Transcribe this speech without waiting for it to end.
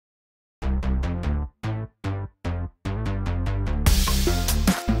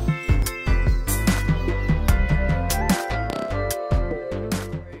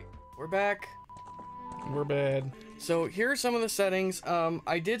back. We're bad. So here are some of the settings.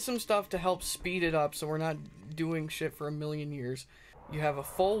 I did some stuff to help speed it up so we're not doing shit for a million years. You have a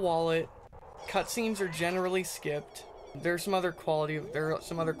full wallet. Cutscenes are generally skipped. There's some other quality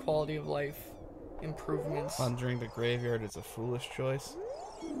of life improvements. Plundering the graveyard is a foolish choice.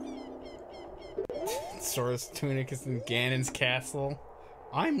 Sora's tunic is in Ganon's castle.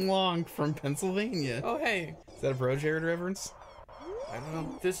 I'm Long from Pennsylvania. Oh hey. Is that a Bro Jared reference? I don't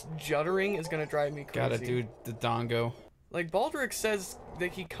know. This juddering is gonna drive me crazy. Gotta do the dongo. Like Baldric says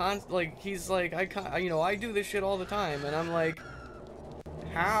that he's like I do this shit all the time, and I'm like,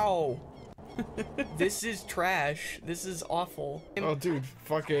 how? This is trash. This is awful. Oh dude,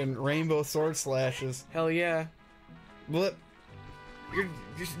 fucking rainbow sword slashes. Hell yeah. Blip. You're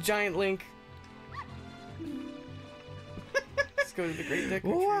just giant Link. Let's go to the Great Deck.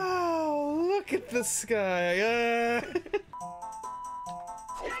 Wow, look at the sky.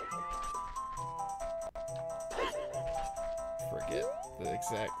 Forget the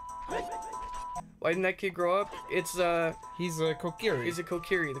exact. Why didn't that kid grow up? It's He's a Kokiri. He's a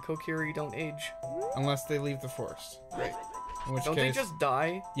Kokiri. The Kokiri don't age. Unless they leave the forest. Right. In which Don't case, they just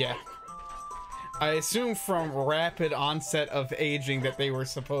die? yeah. I assume from rapid onset of aging that they were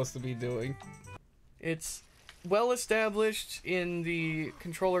supposed to be doing. It's well established in the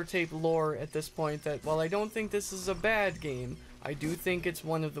Controllertape lore at this point that while I don't think this is a bad game, I do think it's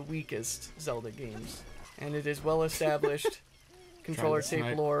one of the weakest Zelda games. And it is well established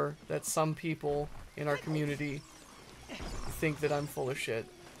Controllertape lore that some people in our community think that I'm full of shit.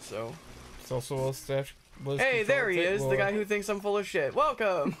 So It's also well established. hey, there he is, the guy who thinks I'm full of shit.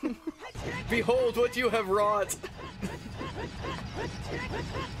 Welcome! Behold what you have wrought!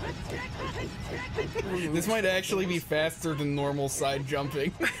 This might actually be faster than normal side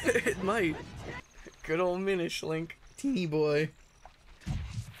jumping. It might. Good old Minish Link. Teeny boy.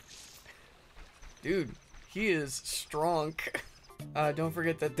 Dude, he is strong. Don't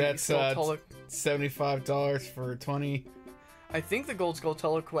forget that the That's $75 for 20. I think the Gold Skull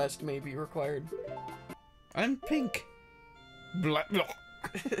Telequest may be required. I'm pink. Blah, blah.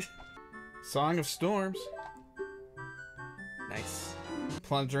 Song of Storms. Nice.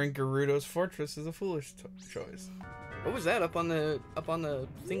 Plundering Gerudo's fortress is a foolish choice. What was that up on the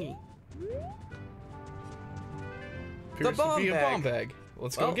thingy? Appears bomb to be bag. a bomb bag.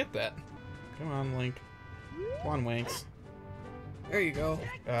 Let's go Well. get that. Come on, Link. Come on, Winks. There you go.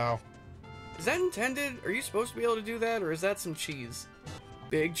 Ow. Is that intended? Are you supposed to be able to do that, or is that some cheese?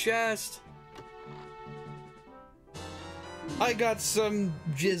 Big chest. I got some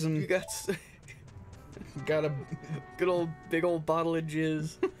You jism. got Got a... good old big old bottle of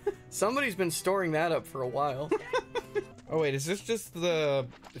jizz. Somebody's been storing that up for a while. Oh wait, is this just the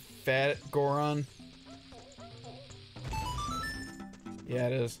fat Goron? Yeah,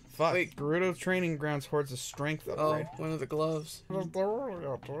 it is. Fuck. Wait. Gerudo Training Grounds hoards a strength Oh, upgrade. one of the gloves.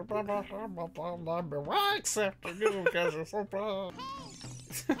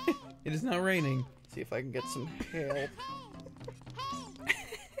 It is not raining. See if I can get some help.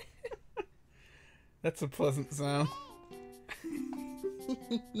 That's a pleasant sound.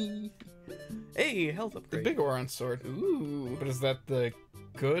 Hey, health The upgrade. big Goron sword. Ooh. But is that the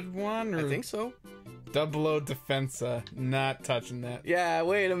good one? Or I think so. Double O Defensa. Not touching that. Yeah,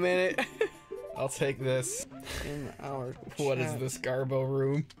 wait a minute. I'll take this. In our What is chat. this Garbo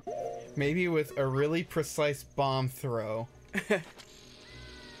room? Maybe with a really precise bomb throw.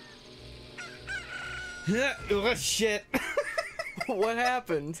 Oh, shit. What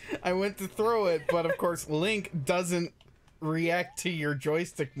happened? I went to throw it, but of course Link doesn't react to your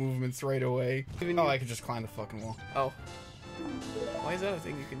joystick movements right away. Oh, I could just climb the fucking wall. Oh. Why is that a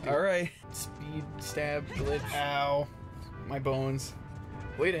thing you can do? Alright. Speed, stab, glitch. Ow. My bones.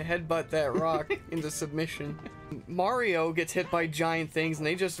 Way to headbutt that rock into submission. Mario gets hit by giant things and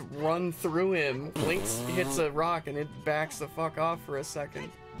they just run through him. Link hits a rock and it backs the fuck off for a second.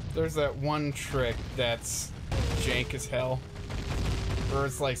 There's that one trick that's jank as hell. Or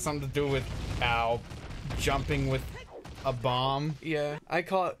it's like something to do with, jumping with a bomb. Yeah, I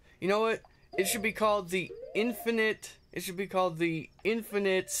call it, you know what? It should be called the infinite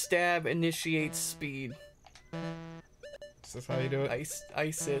stab initiates speed. Is this how you do it?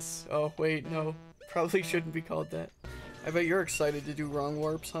 ISIS. Oh, wait, no. Probably shouldn't be called that. I bet you're excited to do wrong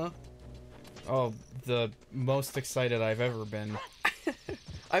warps, huh? Oh, the most excited I've ever been.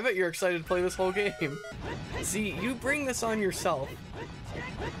 I bet you're excited to play this whole game. See, you bring this on yourself.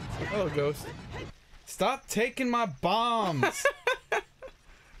 Oh, Ghost. Stop taking my bombs!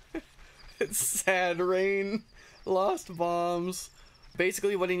 It's sad rain. Lost bombs.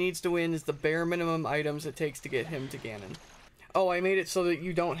 Basically what he needs to win is the bare minimum items it takes to get him to Ganon. Oh, I made it so that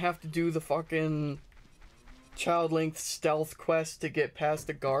you don't have to do the fucking child-length stealth quest to get past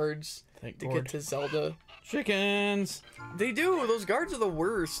the guards Thank to Lord. get to Zelda. Chickens! They do! Those guards are the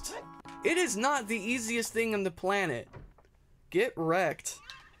worst. It is not the easiest thing on the planet. Get wrecked.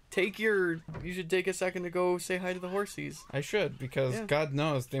 You should take a second to go say hi to the horsies. I should, because Yeah. God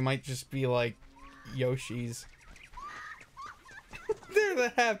knows they might just be like Yoshis. They're the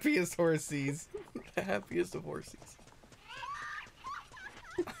happiest horsies. The happiest of horsies.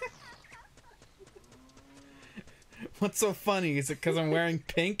 What's so funny? Is it because I'm wearing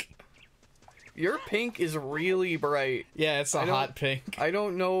pink? Your pink is really bright. Yeah, it's a hot pink. I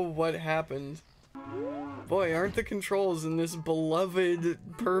don't know what happened. Boy, aren't the controls in this beloved,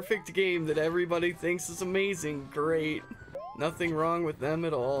 perfect game that everybody thinks is amazing great. Nothing wrong with them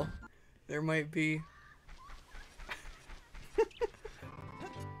at all. There might be.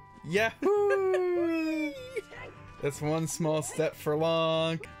 Yahoo! That's one small step for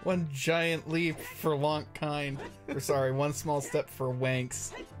long, one giant leap for Lonkkind. Or sorry, one small step for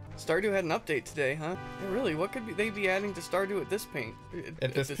Wanks. Stardew had an update today, huh? Yeah, really, what could they be adding to Stardew at this paint?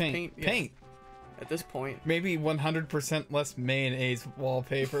 At this paint. Yeah. Paint! At this point. Maybe 100% less mayonnaise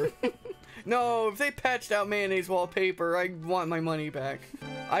wallpaper. No, if they patched out mayonnaise wallpaper, I want my money back.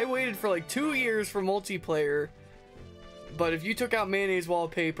 I waited for like 2 years for multiplayer, but if you took out mayonnaise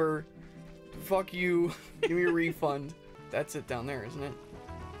wallpaper, fuck you. Give me a refund. That's it down there, isn't it?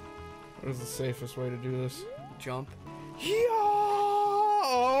 What is the safest way to do this? Jump. Yeah!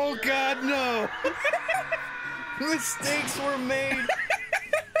 Oh God, no! Mistakes were made.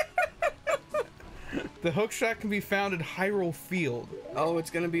 The hookshot can be found at Hyrule Field. Oh, it's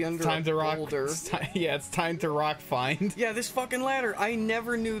gonna be under It's time a to rock. boulder. It's time to rock find. Yeah, this fucking ladder. I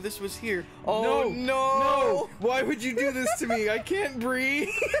never knew this was here. Oh no! No! Why would you do this to me? I can't breathe.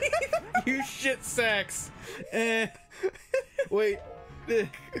 You shit sacks. Wait.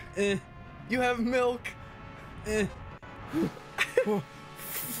 You have milk.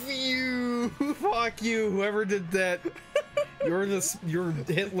 You. Fuck you. Whoever did that. You're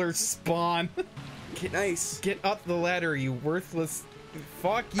Hitler's spawn. Nice. Get up the ladder, you worthless.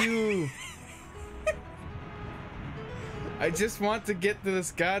 Fuck you. I just want to get to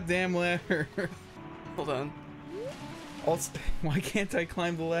this goddamn ladder. Hold on. Also, why can't I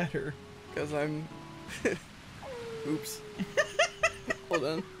climb the ladder? Because I'm... Oops. Hold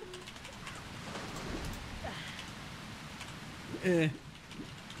on.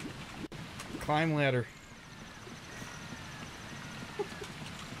 Climb ladder.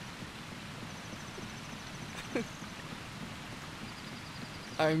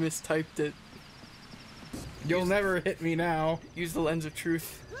 I mistyped it. You'll never hit me now. Use the lens of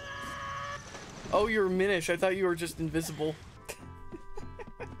truth. Oh, you're Minish. I thought you were just invisible.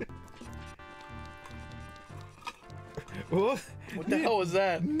 What the hell was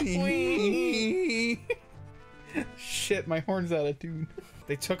that? Whee! Shit, my horn's out of tune.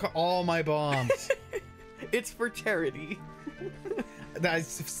 They took all my bombs. It's for charity.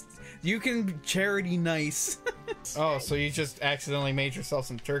 You can be charity nice. Oh, so you just accidentally made yourself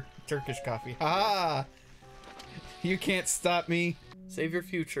some Turkish coffee. Ha! You can't stop me. Save your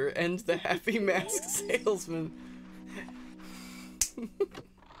future. End the happy masked salesman.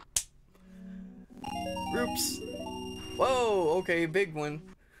 Oops. Whoa, okay, big one.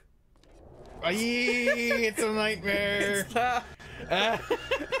 Aye, it's a nightmare.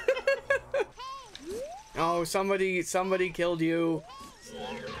 Oh, somebody killed you.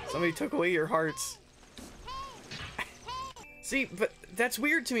 Somebody took away your hearts. See, but that's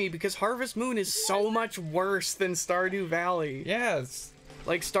weird to me because Harvest Moon is so much worse than Stardew Valley. Yes.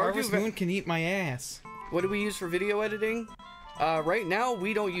 Like Harvest Moon can eat my ass. What do we use for video editing? Right now,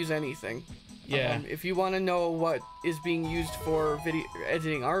 we don't use anything. Yeah. If you want to know what is being used for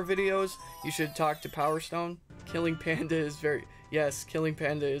editing our videos, you should talk to PowerStone. Killing Panda is killing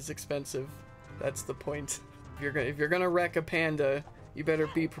Panda is expensive. That's the point. If you're gonna wreck a panda, you better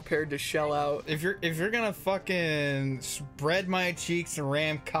be prepared to shell out. If you're gonna fucking spread my cheeks and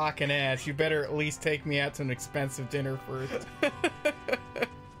ram cock and ass, you better at least take me out to an expensive dinner first.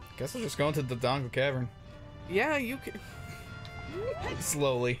 Guess I'll just go into the Dongo Cavern. Yeah, you can.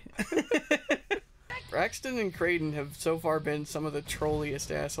 Slowly. Braxton and Creighton have so far been some of the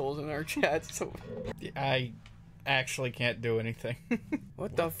trolliest assholes in our chat. So I actually can't do anything.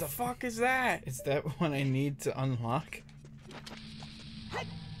 what the fuck is that? Is that what I need to unlock?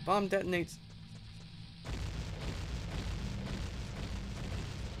 Bomb detonates.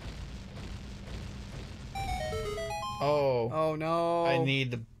 Oh. Oh no. I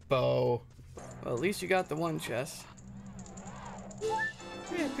need the bow. Well, at least you got the one chest.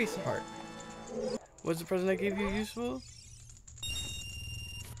 Yeah, piece of heart. Was the present I gave you useful?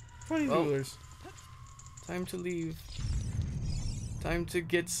 20 rulers. Time to leave. Time to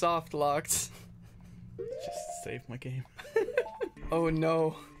get soft locked. Just save my game. Oh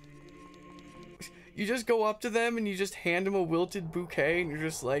no. You just go up to them and you just hand them a wilted bouquet and you're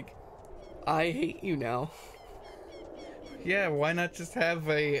just like, I hate you now. Yeah, why not just have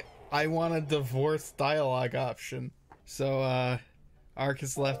a I want a divorce dialogue option? So, Ark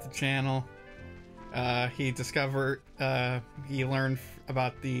has left the channel. He learned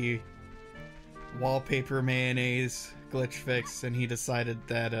about the wallpaper mayonnaise glitch fix, and he decided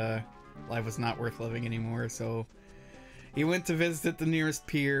that life was not worth living anymore, so he went to visit the nearest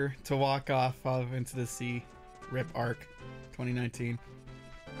pier to walk off into the sea. Rip Ark 2019.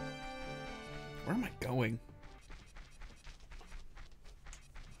 Where am I going?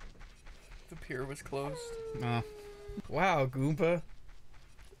 The pier was closed. Oh. Wow, Goomba.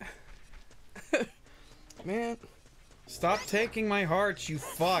 Man. Stop taking my hearts, you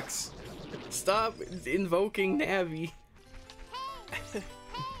fucks. Stop invoking Navi.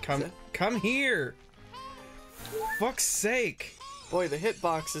 Come here. Fuck's sake. Boy, the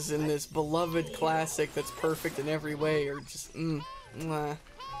hitboxes in this beloved classic that's perfect in every way are just, mwah.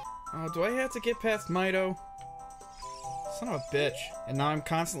 Oh, do I have to get past Mido? Son of a bitch. And now I'm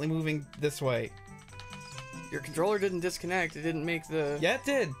constantly moving this way. Your controller didn't disconnect. It didn't make the... Yeah, it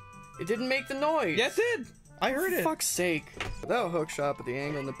did. It didn't make the noise. Yeah, it did. I heard it. For fuck's sake. Without hook shot, but the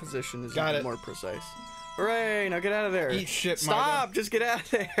angle and the position is Got even it. more precise. Hooray, now get out of there. Eat shit, Mido. Stop, just get out of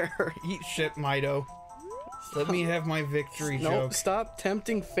there. Eat shit, Mido. Let me have my victory Nope, joke. stop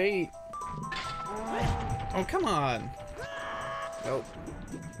tempting fate. Oh, come on. Nope.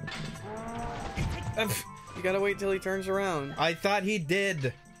 You gotta wait till he turns around. I thought he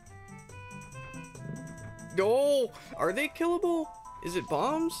did. Oh, are they killable? Is it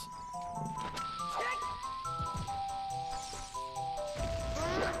bombs?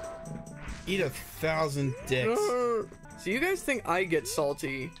 Eat 1,000 dicks. So you guys think I get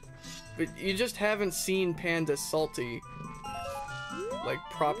salty, but you just haven't seen Panda salty. Like,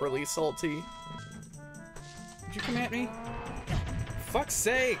 properly salty. Did you come at me? Fuck's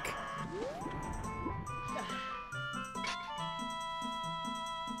sake.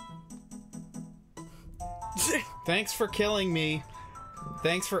 Thanks for killing me.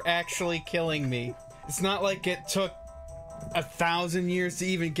 Thanks for actually killing me. It's not like it took 1,000 years to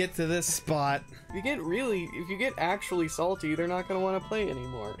even get to this spot. If you get actually salty, they're not gonna want to play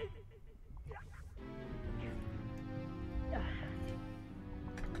anymore.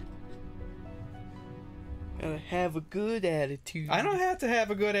 Gotta have a good attitude. I don't have to have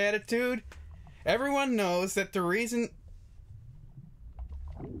a good attitude. Everyone knows that the reason...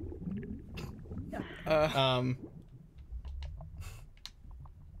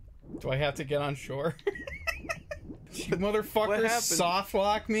 Do I have to get on shore? You motherfuckers soft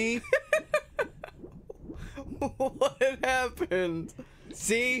lock me? What happened?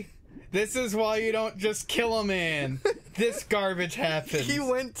 See? This is why you don't just kill a man. This garbage happens. He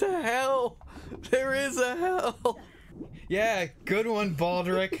went to hell. There is a hell. Yeah, good one,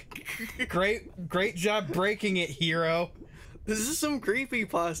 Baldric. Great job breaking it, hero. This is some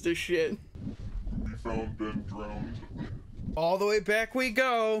creepypasta shit. We found Ben drowned. All the way back we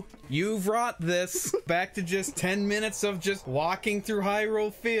go. You've wrought this. Back to just 10 minutes of just walking through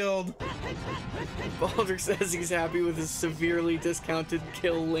Hyrule Field. Baldric says he's happy with his severely discounted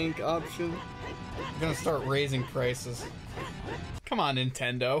Kill Link option. I'm gonna start raising prices. Come on,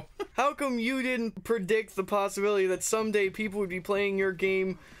 Nintendo. How come you didn't predict the possibility that someday people would be playing your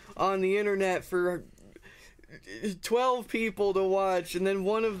game on the internet for 12 people to watch, and then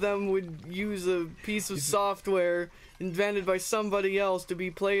one of them would use a piece of software invented by somebody else to be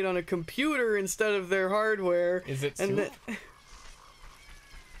played on a computer instead of their hardware? Is it and soup?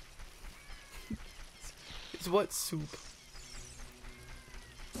 It's what soup?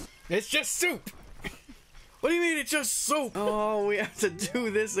 It's just soup! What do you mean it's just soup? Oh, we have to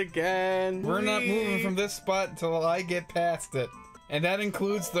do this again. We're not moving from this spot until I get past it. And that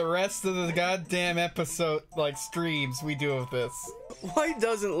includes the rest of the goddamn episode, like, streams we do of this. Why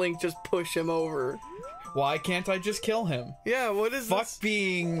doesn't Link just push him over? Why can't I just kill him? Yeah, what is Fuck this?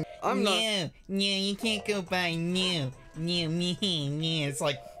 being... I'm not... No, you can't go by no. Me. It's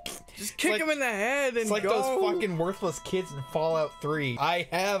like... Just kick him in the head and It's like go. those fucking worthless kids in Fallout 3. I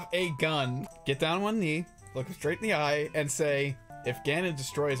have a gun. Get down on one knee, look him straight in the eye, and say, if Ganon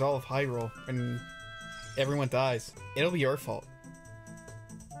destroys all of Hyrule and everyone dies, it'll be your fault.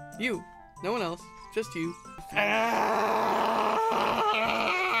 You. No one else. Just you.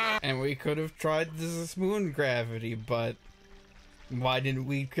 And we could have tried this moon gravity, but why didn't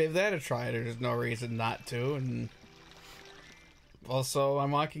we give that a try? There's no reason not to, and Also,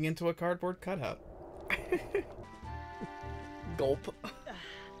 I'm walking into a cardboard cutout. Gulp.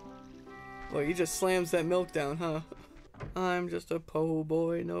 Well, he just slams that milk down, huh? I'm just a po'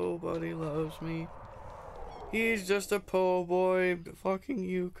 boy, nobody loves me. He's just a po' boy, fucking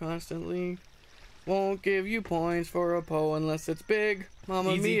you constantly. Won't give you points for a po' unless it's big.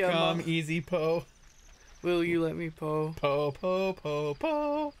 Mamma Easy mia, come, easy po. will you let me po? Po, po, po,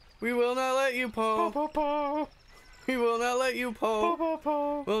 po. We will not let you Po, po. po, po. We will not let you Po, po. po,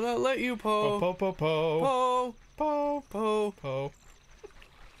 po. Will not let you Po, po. po, po, po. Po. Po, Po. po.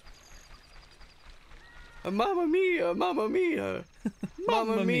 Mamma mia, mamma mia.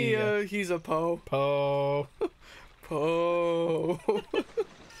 Mamma Mamma mia, mia. he's a po. Po. Po.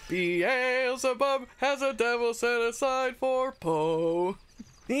 Beelzebub has a devil set aside for Po.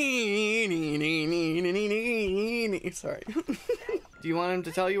 Sorry. Do you want him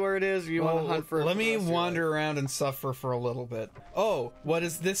to tell you where it is, or you want to hunt for it? Let for the me rest of your wander life? around and suffer for a little bit. Oh, what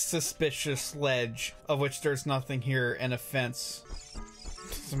is this suspicious ledge, of which there's nothing here, and a fence?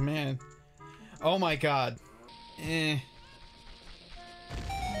 Man. Oh my god.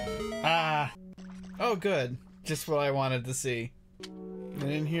 Ah. Oh, good. Just what I wanted to see.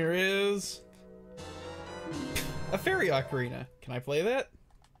 And in here is... a fairy ocarina. Can I play that?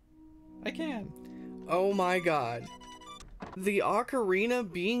 I can. Oh my god. The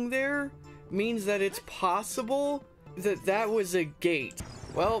ocarina being there means that it's possible that that was a gate.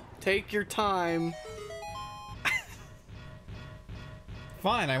 Well, take your time.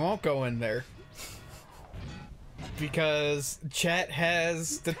 Fine, I won't go in there. Because chat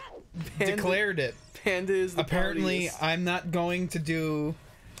has declared it. Panda is the Apparently, partyist. I'm not going to do...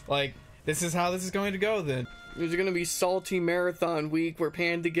 like, this is how this is going to go then. There's gonna be salty marathon week where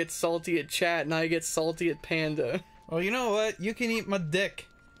Panda gets salty at chat and I get salty at Panda. Well, you know what? You can eat my dick.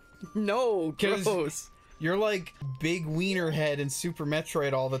 No, 'Cause gross. You're like big wiener head in Super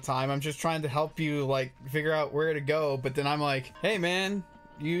Metroid all the time. I'm just trying to help you, like, figure out where to go. But then I'm like, hey, man,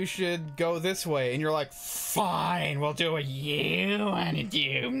 you should go this way. And you're like, fine, we'll do what you want to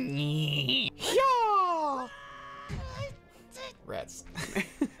do. Yeah! Rats.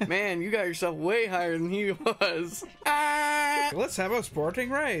 Man, you got yourself way higher than he was. Let's have a sporting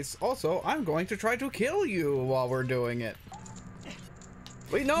race. Also, I'm going to try to kill you while we're doing it.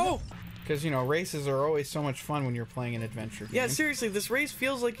 Wait, no! Because, you know, races are always so much fun when you're playing an adventure game. Yeah, seriously, this race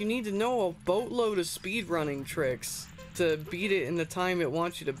feels like you need to know a boatload of speedrunning tricks to beat it in the time it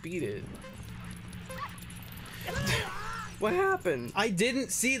wants you to beat it. What happened? I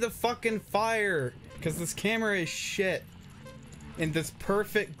didn't see the fucking fire! Because this camera is shit. In this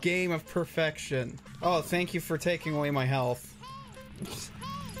perfect game of perfection. Oh, thank you for taking away my health.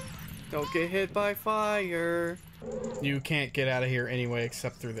 Don't get hit by fire. You can't get out of here anyway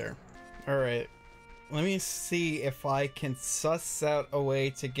except through there. Alright. Let me see if I can suss out a way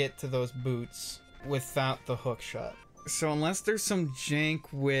to get to those boots without the hook shot. So unless there's some jank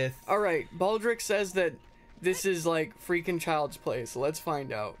with... Alright, Baldric says that this is like freaking child's play, so let's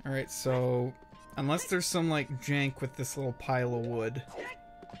find out. Alright, so... unless there's some, like, jank with this little pile of wood.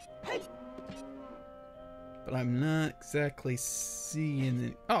 But I'm not exactly seeing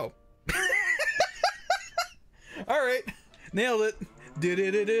it. Oh! Alright! Nailed it!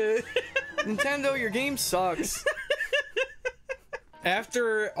 Do-do-do-do! Nintendo, your game sucks.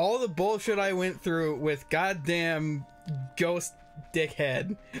 After all the bullshit I went through with goddamn Ghost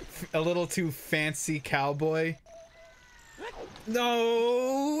Dickhead, a little too fancy cowboy.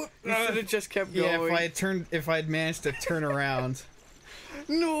 No! You should have just kept Yeah, going. if I had managed to turn around.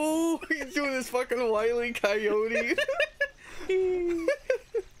 No! He's doing this fucking Wile E. Coyote.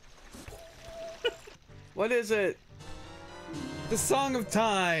 What is it? The Song of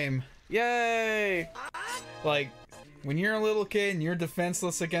Time! Yay! Like, when you're a little kid and you're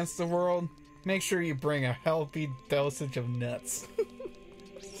defenseless against the world, make sure you bring a healthy dosage of nuts.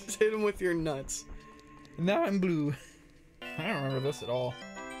 Just hit him with your nuts. Now I'm blue. I don't remember this at all.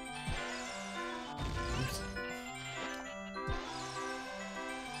 Oops.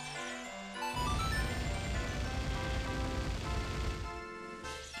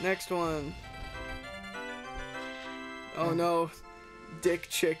 Next one. Oh no. Dick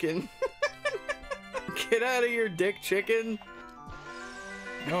chicken. Get out of here, dick chicken.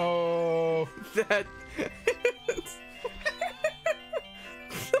 No. That...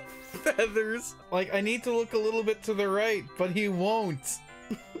 Feathers. Like, I need to look a little bit to the right, but he won't.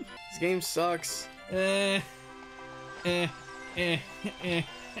 This game sucks. Eh. One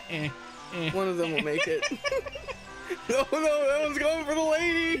of them will make it. No, that one's going for the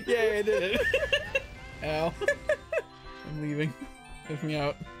lady. Yeah, I did it. Ow. I'm leaving. Get me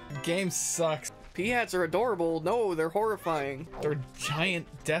out. Game sucks. Peahats are adorable. No, they're horrifying. They're giant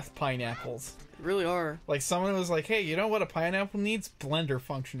death pineapples. They really are. Like someone was like, hey, you know what a pineapple needs? Blender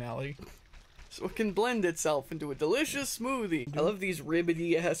functionality. So it can blend itself into a delicious smoothie. I love these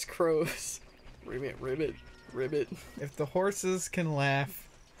ribbity-ass crows. Ribbit, ribbit, ribbit. If the horses can laugh,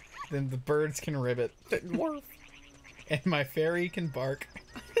 then the birds can ribbit. Dwarf. And my fairy can bark.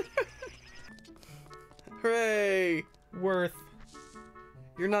 Hooray! Worth.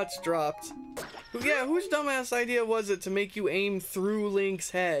 Your nuts dropped. Yeah, whose dumbass idea was it to make you aim through Link's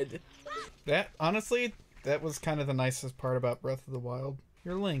head? That, honestly, that was kind of the nicest part about Breath of the Wild.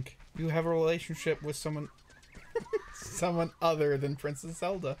 You're Link. You have a relationship with someone... someone other than Princess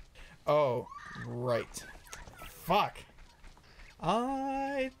Zelda. Oh, right. Fuck.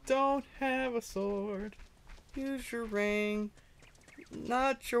 I don't have a sword. Use your ring,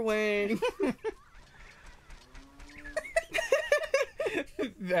 not your wang.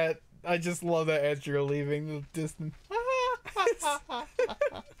 That, I just love that as you're leaving the distance.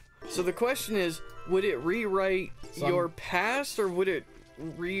 So the question is, would it rewrite your past, or would it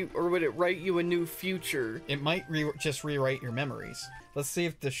write you a new future? It might just rewrite your memories. Let's see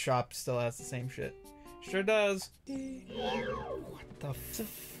if the shop still has the same shit. Sure does. What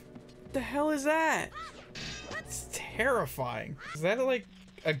The hell is that? It's terrifying. Is that like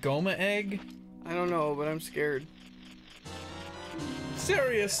a Goma egg? I don't know, but I'm scared.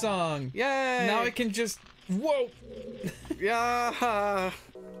 Serious song. Yay! Now I can just... Whoa! Yeah!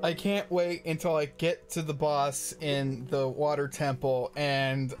 I can't wait until I get to the boss in the water temple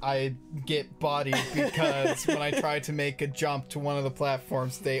and I get bodied because when I try to make a jump to one of the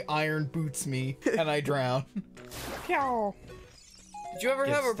platforms, they iron boots me and I drown. Pew! Did you ever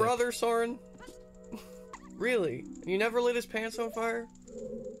Get have a stick. brother, Soren? Really? You never lit his pants on fire?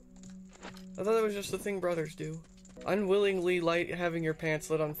 I thought that was just a thing brothers do. Unwillingly having your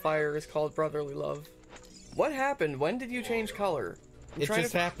pants lit on fire is called brotherly love. What happened? When did you change color? It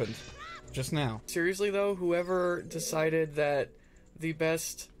just happened. Just now. Seriously though, whoever decided that the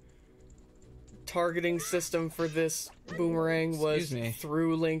best targeting system for this boomerang was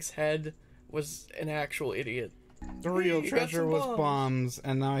through Link's head was an actual idiot. The real you got treasure some was bombs. bombs,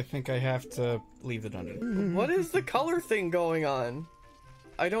 and now I think I have to leave the dungeon. What is the color thing going on?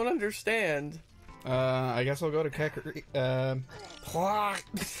 I don't understand. I guess I'll go to Kekri.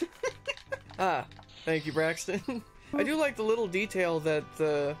 Ah, thank you, Braxton. I do like the little detail that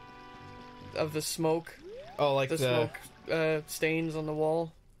of the smoke, Oh, like the smoke stains on the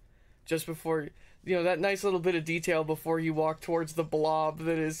wall, just before, you know, that nice little bit of detail before you walk towards the blob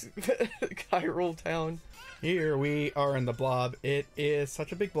that is Hyrule Town. Here we are in the blob. It is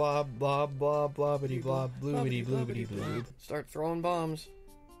such a big blob. Blob, blob, blobbity, blob, bloobity, bloobity, bloob. Start throwing bombs.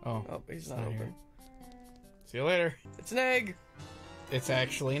 Oh, Oh, he's not not open. here. See you later. It's an egg. It's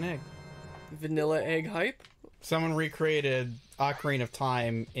actually an egg. Vanilla egg hype. Someone recreated Ocarina of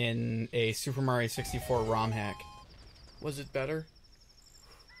Time in a Super Mario 64 ROM hack. Was it better?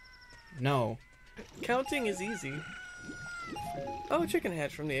 No. Counting is easy. Oh, chicken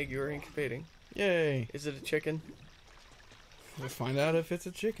hatch from the egg you were incubating. Yay. Is it a chicken? Let's find out if it's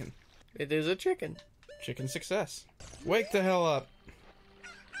a chicken. It is a chicken. Chicken success. Wake the hell up.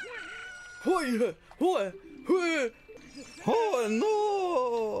 Hoi, hoi, hoi.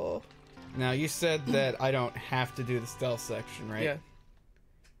 Oh no! Now you said that I don't have to do the stealth section, right? Yeah.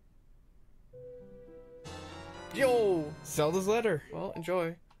 Yo! Zelda's letter. Well,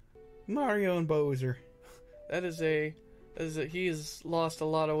 enjoy. Mario and Bowser. He has lost a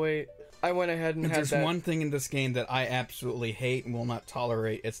lot of weight. I went ahead and If had there's that. one thing in this game that I absolutely hate and will not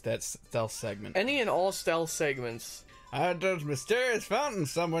tolerate, it's that stealth segment. Any and all stealth segments. There's a mysterious fountain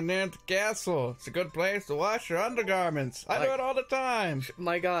somewhere near the castle. It's a good place to wash your undergarments. I do it all the time.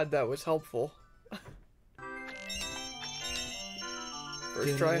 My god, that was helpful.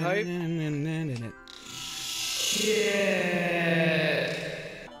 First try hype. Yeah.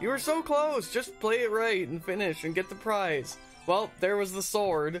 You were so close. Just play it right and finish and get the prize. Well, there was the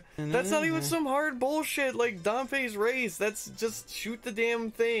sword. That's not even some hard bullshit like Dante's Race. That's just shoot the damn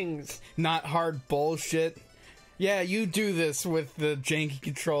things. Not hard bullshit. Yeah, you do this with the janky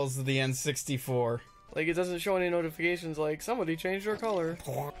controls of the N64. Like, it doesn't show any notifications like, somebody changed their color.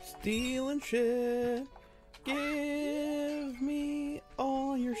 Stealing shit. Give me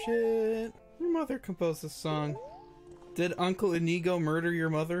all your shit. Your mother composed this song. Did Uncle Inigo murder your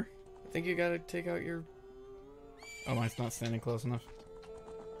mother? I think you gotta take out your... Oh, mine's not standing close enough.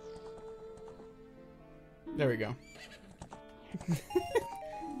 There we go.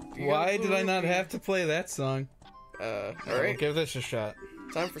 Why did I not have to play that song? Alright. Give this a shot.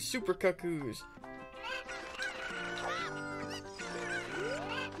 Time for Super Cuckoos.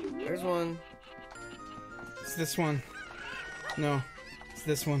 There's one. It's this one. No. It's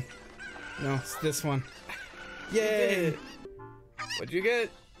this one. No, it's this one. Yay! What'd you get?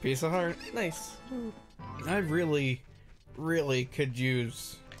 Piece of heart. Nice. I really, really could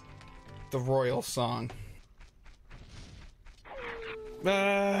use the royal song.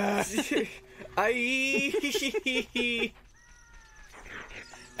 I.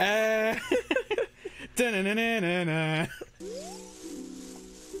 Da-na-na-na-na-na.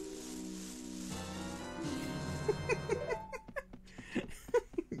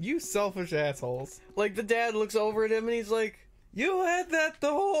 You selfish assholes. Like the dad looks over at him and he's like, You had that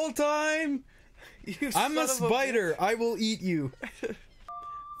the whole time! "You I'm a son of spider! I will eat you!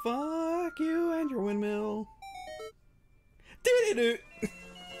 Fuck you and your windmill. Do-do-do.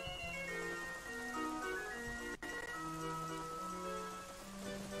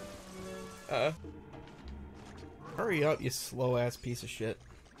 Hurry up, you slow-ass piece of shit.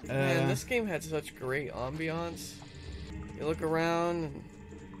 Man, this game had such great ambiance. You look around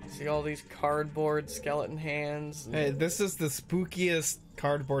and see all these cardboard skeleton hands. And... Hey, this is the spookiest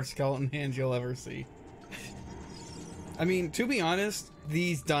cardboard skeleton hand you'll ever see. I mean, to be honest,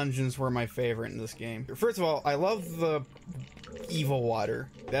 these dungeons were my favorite in this game. First of all, I love the evil water.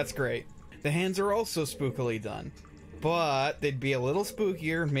 That's great. The hands are also spookily done. But they'd be a little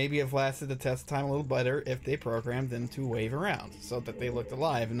spookier, maybe have lasted the test of time a little better if they programmed them to wave around so that they looked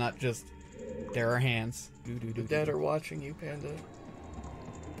alive and not just, there are hands. The dead are watching you, Panda.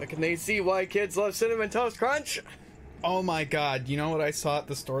 But can they see why kids love Cinnamon Toast Crunch? Oh my god, you know what I saw at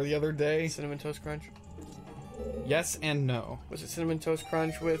the store the other day? Cinnamon Toast Crunch? Yes and no. Was it Cinnamon Toast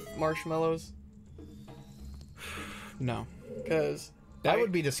Crunch with marshmallows? No. Because... That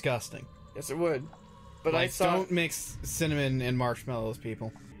would be disgusting. Yes, it would. But Like, I saw... don't mix cinnamon and marshmallows,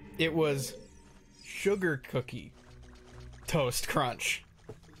 people. It was sugar cookie toast crunch.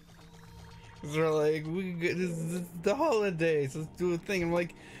 They're like, this is the holidays, let's do a thing. I'm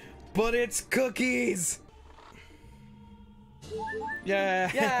like, but it's cookies! Yay!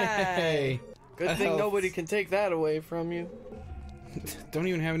 Yay! Good thing helps. nobody can take that away from you. Don't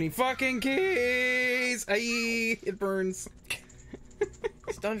even have any fucking keys! Aye, it burns.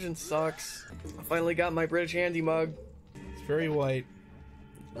 This dungeon sucks. I finally got my British Handy mug. It's very white.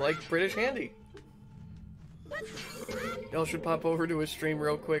 Like British Handy. Y'all should pop over to his stream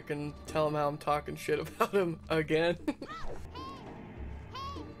real quick and tell him how I'm talking shit about him again.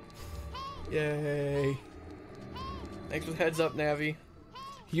 Yay. Thanks for the heads up, Navi.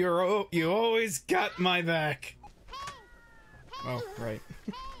 You always got my back. Oh, right.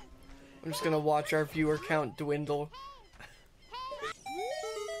 I'm just gonna watch our viewer count dwindle.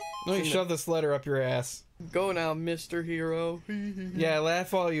 Let me shove this letter up your ass. Go now, Mr. Hero. Yeah,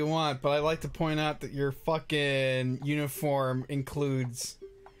 laugh all you want, but I like to point out that your fucking uniform includes...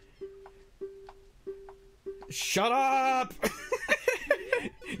 Shut up!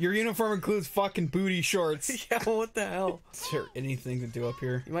 Your uniform includes fucking booty shorts. Yeah, what the hell? Is there anything to do up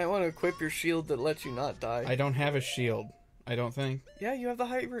here? You might want to equip your shield that lets you not die. I don't have a shield. I don't think. Yeah, you have the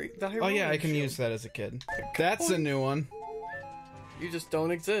high Oh yeah, I can shield. use that as a kid. That's a new one. You just don't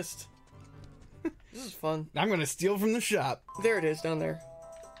exist. This is fun. I'm gonna steal from the shop. There it is, down there.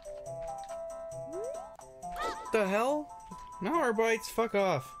 The hell? Malware bites, fuck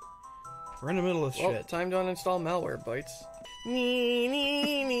off. We're in the middle of Well, shit. time to uninstall malware bites. Nee,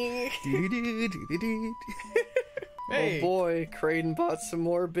 nee, nee. Hey. Oh boy, Kraden bought some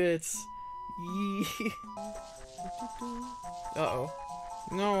more bits. Uh-oh.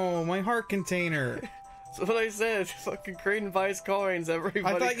 No, my heart container. That's what I said. Fucking Kraden buys coins, everybody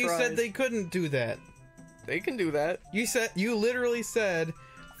I thought you cries. said they couldn't do that. They can do that. You literally said,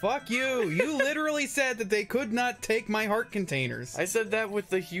 fuck you. You literally said that they could not take my heart containers. I said that with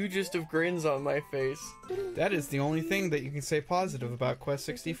the hugest of grins on my face. That is the only thing that you can say positive about Quest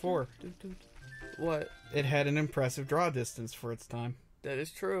 64. What? It had an impressive draw distance for its time. That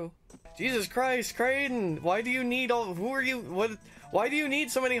is true. Jesus Christ, Kraden! Why do you need all? Who are you? What? Why do you need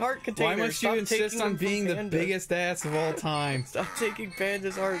so many heart containers? Why must you Stop insist taking on them from being the Panda. biggest ass of all time? Stop taking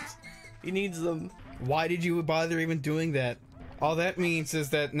Panda's hearts. He needs them. Why did you bother even doing that? All that means is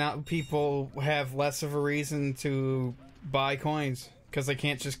that now people have less of a reason to buy coins because they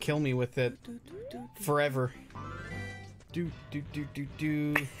can't just kill me with it forever. Do do do do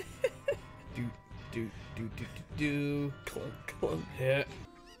do do do do do do do. Clunk, clunk. Yeah.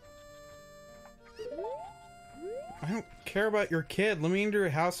 I don't care about your kid. Let me into your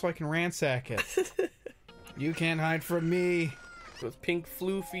house so I can ransack it. You can't hide from me. With pink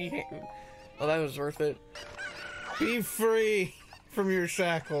floofy. Oh, that was worth it. Be free from your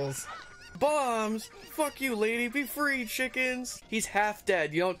shackles. Bombs! Fuck you, lady. Be free, chickens. He's half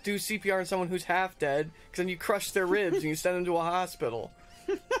dead. You don't do CPR on someone who's half dead, because then you crush their ribs and you send them to a hospital.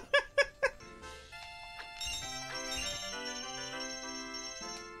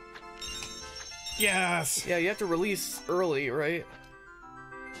 Yes! Yeah, you have to release early, right?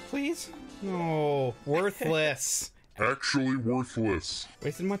 Please? No. Worthless. Actually worthless.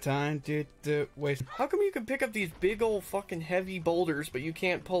 Wasting my time, dude. Waste. How come you can pick up these big old fucking heavy boulders, but you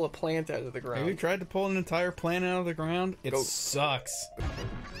can't pull a plant out of the ground? Have you tried to pull an entire plant out of the ground? It Go. sucks.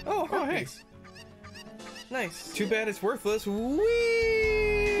 Oh, Oh, hey. herpes. Nice. Too bad it's worthless. Whee!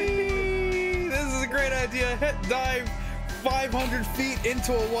 This is a great idea. Dive 500 feet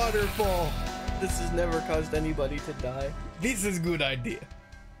into a waterfall. This has never caused anybody to die. This is a good idea.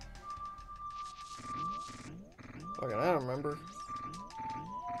 Fucking, I don't remember.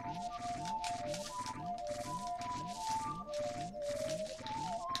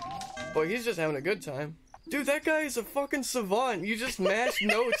 Boy, he's just having a good time. Dude, that guy is a fucking savant. You just mashed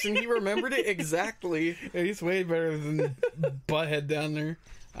notes and he remembered it exactly. Yeah, he's way better than Butthead down there.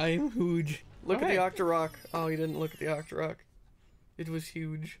 I am huge. Look at the Octorok. Oh, he didn't look at the Octorok. It was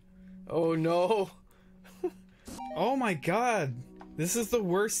huge. Oh no. Oh my god. This is the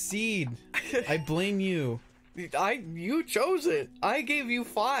worst seed. I blame you. You chose it. I gave you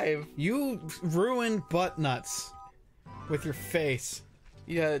 5. You ruined butt nuts with your face.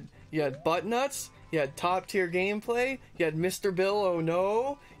 You had butt nuts. You had top tier gameplay. You had Mr. Bill. Oh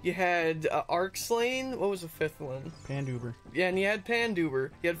no. You had Arc Slain. What was the 5th one? Panduber. Yeah, and you had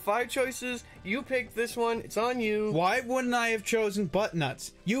Panduber. You had 5 choices. You picked this one. It's on you. Why wouldn't I have chosen butt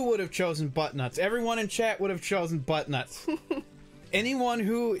nuts? You would have chosen butt nuts. Everyone in chat would have chosen butt nuts. Anyone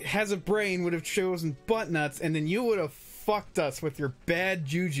who has a brain would have chosen butt nuts, and then you would have fucked us with your bad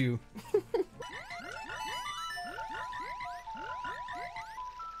juju.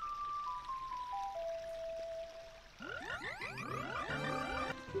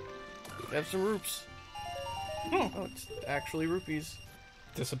 Have some roops. Oh, it's actually rupees.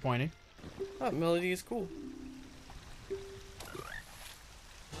 Disappointing. Oh, melody is cool.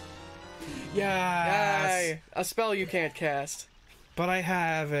 Yes! Yay! A spell you can't cast. But I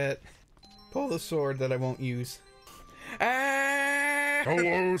have it. Pull the sword that I won't use. Ah!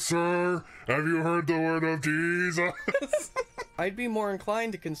 Hello, sir. Have you heard the word of Jesus? I'd be more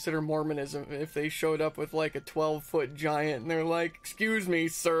inclined to consider Mormonism if they showed up with like a 12-foot giant and they're like, "Excuse me,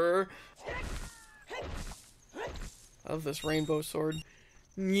 sir." I love this rainbow sword.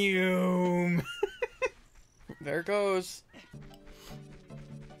 Noom. There it goes.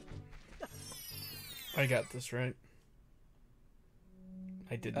 I got this right.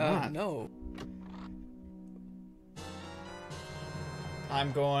 I did not. No.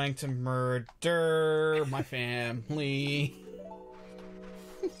 I'm going to murder my family.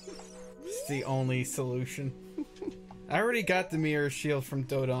 It's the only solution. I already got the mirror shield from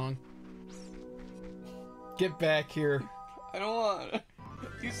Dodong. Get back here. I don't want it.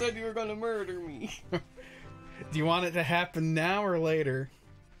 You said you were gonna murder me. Do you want it to happen now or later?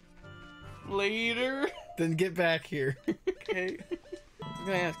 Later? Then get back here. Okay. I'm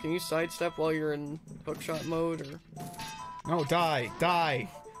gonna ask, can you sidestep while you're in hookshot mode, or...? No, die. Die.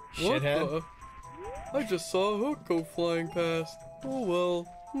 What Shithead. the? I just saw a hook go flying past. Oh well.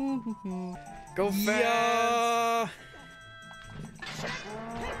 Go fast. Yeah.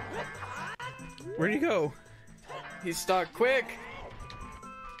 Where'd he go? He's stuck. Quick!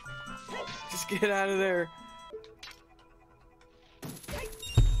 Just get out of there.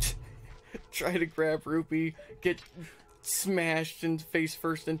 Try to grab Rupee. Get smashed and face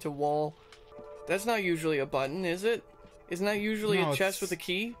first into wall. That's not usually a button, is it? Isn't that usually No, a chest it's- with a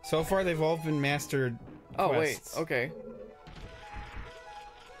key? So far, they've all been mastered. Oh, quests. wait. Okay.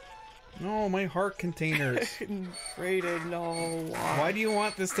 No, my heart containers. Rated, no. Why do you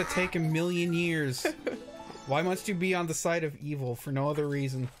want this to take 1,000,000 years? Why must you be on the side of evil for no other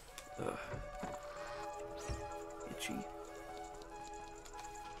reason? Itchy.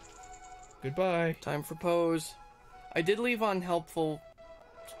 Goodbye. Time for pose. I did leave on helpful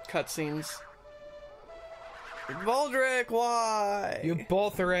cutscenes. Voldrick, why? You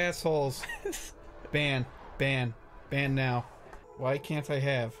both are assholes. Ban. Ban. Ban now. Why can't I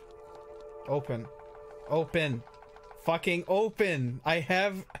have? Open. Open. Fucking open. I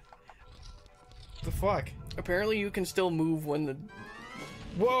have... The fuck? Apparently you can still move when the...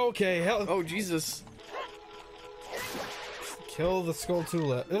 Whoa, okay, hell... Oh, Jesus. Kill the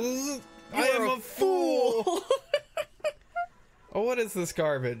Skulltula. I You're am a fool! Oh, what is this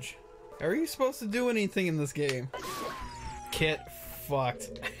garbage? Are you supposed to do anything in this game? Kit fucked.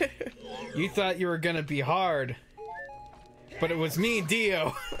 You thought you were gonna be hard. But it was me,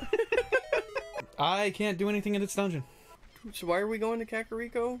 Dio. I can't do anything in this dungeon. So why are we going to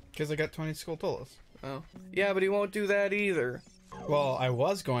Kakariko? Because I got 20 Skulltulas. Oh. Yeah, but he won't do that either. Well, I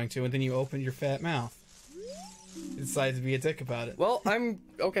was going to, and then you opened your fat mouth. You decided to be a dick about it. Well,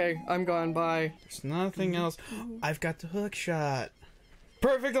 okay, I'm gone, bye. There's nothing else. I've got the hook shot.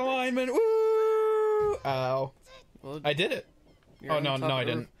 Perfect alignment, woo! Ow. Well, I did it. you're Oh, on no, top no, I of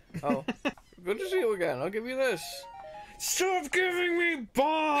the didn't. roof. Oh. Good to see you again. I'll give you this. Stop giving me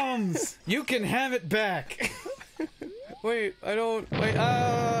bombs! You can have it back. Wait, I don't... Wait,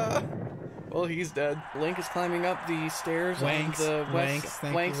 Well, he's dead. Link is climbing up the stairs Wanks, on the west... Wanks,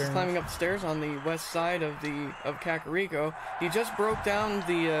 thank Wanks you is very climbing up the stairs on the west side of Kakariko. He just broke down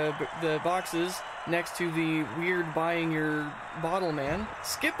the boxes next to the weird buying your bottle man.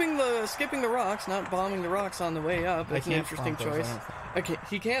 Skipping the rocks, not bombing the rocks on the way up. That's an interesting choice.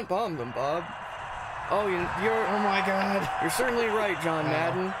 He can't bomb them, Bob. Oh, Oh my god. you're certainly right, John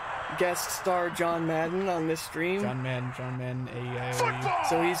Madden. Guest star John Madden on this stream. John Madden,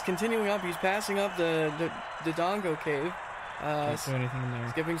 So he's continuing up. He's passing up the Dongo cave. Can't do anything in there.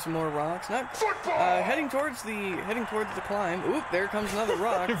 Skipping some more rocks. Heading towards the climb. Oop! There comes another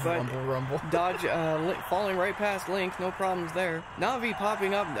rock. But Rumble. dodge. Falling right past Link. No problems there. Navi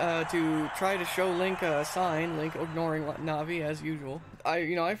popping up to try to show Link a sign. Link ignoring Navi as usual.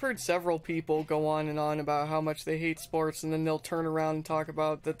 I've heard several people go on and on about how much they hate sports, and then they'll turn around and talk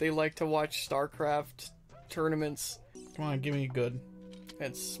about that they like to watch StarCraft tournaments. Come on, give me a good.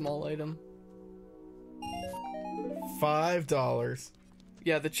 That's small item. $5.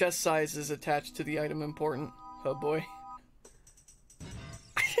 Yeah, the chest size is attached to the item important. Oh boy.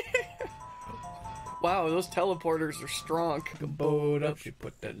 Wow, those teleporters are strong. Boat up, she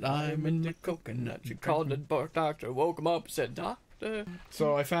put the lime in the coconut. She called the doctor, woke him up, said, "Doctor."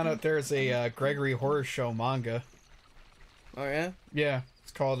 So I found out there's a Gregory Horror Show manga. Oh yeah? Yeah,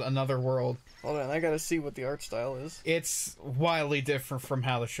 it's called Another World. Hold on, I gotta see what the art style is. It's wildly different from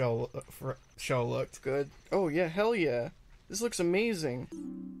how the show looked. Good. Oh yeah, hell yeah. This looks amazing.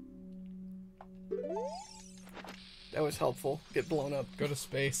 That was helpful. Get blown up. Go to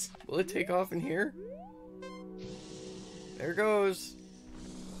space. Will it take off in here? There it goes.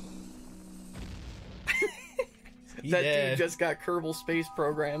 That dude just got Kerbal Space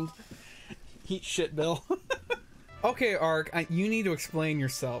programmed. Eat shit, Bill. Okay, Ark, you need to explain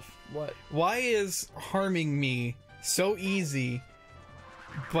yourself. What? Why is harming me so easy,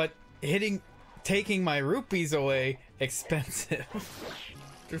 but taking my rupees away expensive?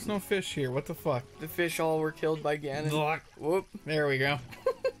 There's no fish here. What the fuck? The fish all were killed by Ganon. Whoop. There we go.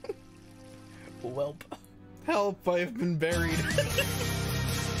 Welp. Help, I've been buried.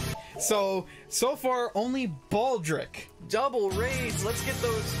 So far, only Baldric. Double raids. Let's get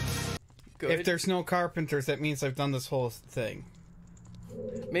those. Good. If there's no carpenters, that means I've done this whole thing.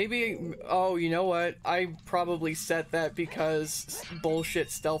 Maybe. Oh, you know what? I probably set that because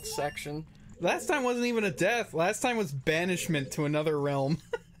bullshit stealth section. Last time wasn't even a death. Last time was banishment to another realm.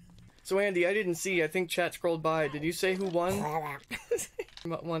 So Andy, I didn't see. I think chat scrolled by. Did you say who won?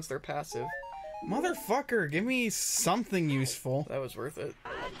 Once they're passive. Motherfucker, give me something useful. That was worth it.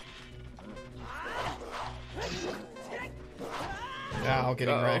 Ow,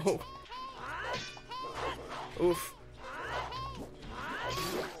 getting wrecked. Oof.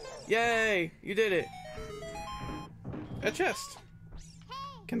 Yay! You did it. A chest.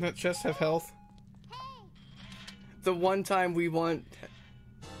 Can that chest have health? The one time we want...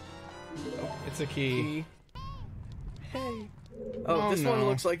 It's a key. Hey. Oh, this one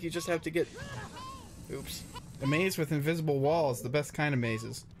looks like you just have to get... Oops. A maze with invisible walls, the best kind of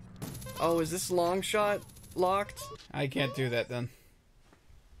mazes. Oh, is this long shot locked? I can't do that then.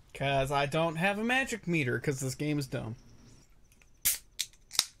 Cause I don't have a magic meter, cause this game is dumb.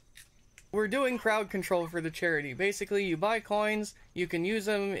 We're doing crowd control for the charity. Basically, you buy coins, you can use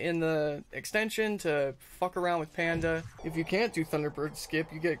them in the extension to fuck around with Panda. If you can't do Thunderbird Skip,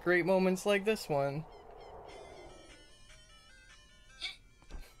 you get great moments like this one.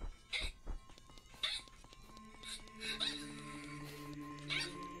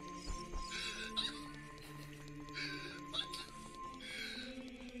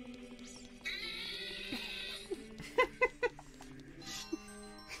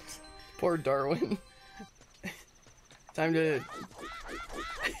 Poor Darwin. Time to...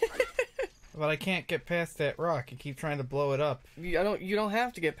 But I can't get past that rock. You keep trying to blow it up. You don't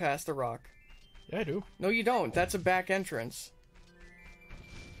have to get past the rock. Yeah, I do. No, you don't. That's a back entrance.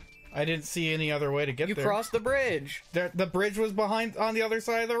 I didn't see any other way to get there. You crossed the bridge. The bridge was behind on the other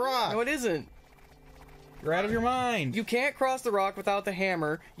side of the rock. No, it isn't. You're out of your mind. You can't cross the rock without the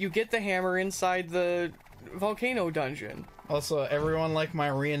hammer. You get the hammer inside the volcano dungeon. Also, everyone like my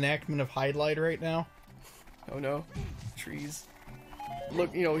reenactment of Highlight right now? Oh no. Trees.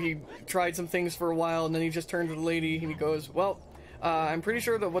 Look, you know, he tried some things for a while, and then he just turned to the lady, and he goes, well, I'm pretty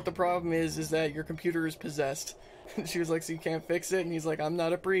sure that what the problem is that your computer is possessed. She was like, so you can't fix it? And he's like, I'm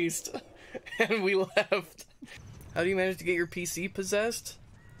not a priest. And we left. How do you manage to get your PC possessed?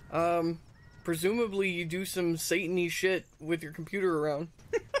 Presumably you do some Satan-y shit with your computer around.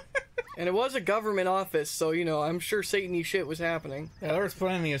 And it was a government office, so, you know, I'm sure Satan-y shit was happening. Yeah, there was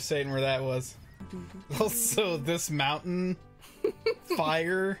plenty of Satan where that was. Also, this mountain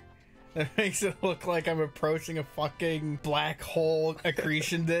fire that makes it look like I'm approaching a fucking black hole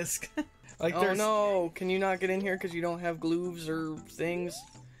accretion disk. Like, oh no, can you not get in here because you don't have glooves or things?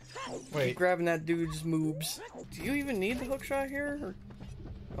 Wait. Keep grabbing that dude's moobs. Do you even need the hookshot here? Or...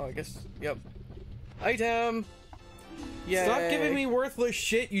 Oh, I guess, yep. Item! Yay. Stop giving me worthless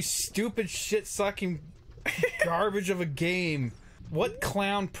shit, you stupid shit-sucking garbage of a game. What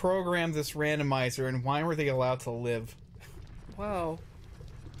clown programmed this randomizer, and why were they allowed to live? Wow.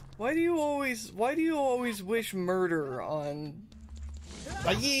 Why do you always wish murder on...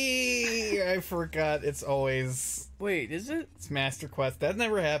 I forgot it's always... Wait, is it? It's Master Quest. That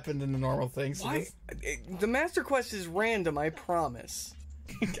never happened in the normal thing. So Why? The Master Quest is random, I promise.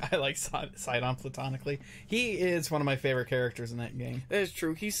 I like Sidon platonically. He is one of my favorite characters in that game. That is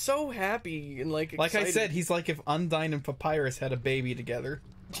true. He's so happy and, like, excited. Like I said, he's like if Undyne and Papyrus had a baby together.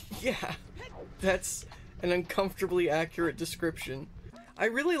 Yeah. That's an uncomfortably accurate description. I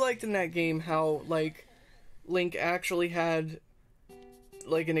really liked in that game how, like, Link actually had,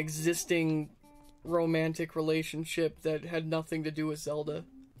 like, an existing romantic relationship that had nothing to do with Zelda.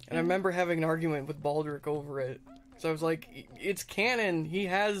 And I remember having an argument with Baldric over it. So I was like, it's canon.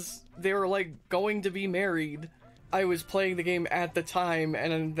 They were, like, going to be married. I was playing the game at the time,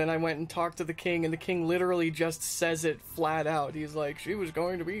 and then I went and talked to the king, and the king literally just says it flat out. He's like, she was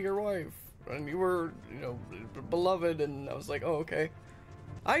going to be your wife, and you were, you know, beloved, and I was like, oh, okay.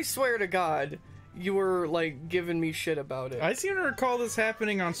 I swear to God, you were, like, giving me shit about it. I seem to recall this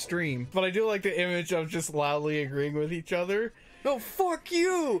happening on stream, but I do like the image of just loudly agreeing with each other. No, fuck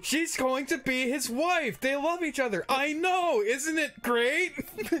you! She's going to be his wife! They love each other! I know! Isn't it great?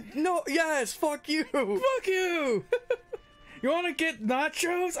 No, yes, fuck you! Fuck you! You wanna get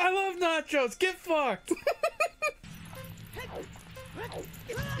nachos? I love nachos! Get fucked!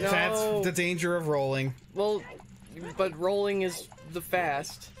 No. That's the danger of rolling. Well, but rolling is the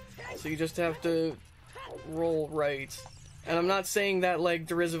fast, so you just have to roll right. And I'm not saying that, like,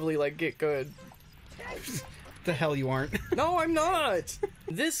 derisively, like, get good. The hell you aren't. No, I'm not.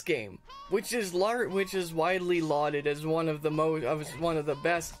 This game, which is widely lauded as one of the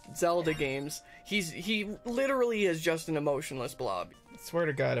best Zelda games, he literally is just an emotionless blob. I swear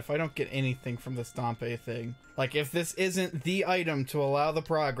to God, if I don't get anything from the Stompe thing, like if this isn't the item to allow the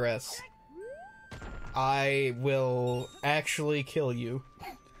progress, I will actually kill you.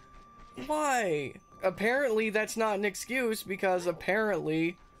 Why? Apparently that's not an excuse, because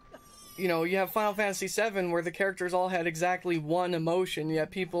apparently, you know, you have Final Fantasy VII where the characters all had exactly one emotion, yet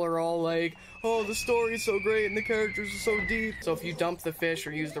people are all like, oh, the story's so great and the characters are so deep. So if you dump the fish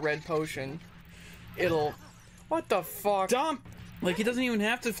or use the red potion, it'll... What the fuck? Dump! Like, he doesn't even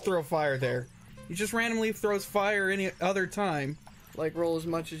have to throw fire there. He just randomly throws fire any other time. Like, roll as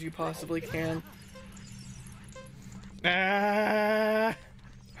much as you possibly can. Ah!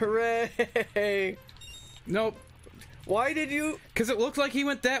 Hooray! Nope. Why did you... Because it looks like he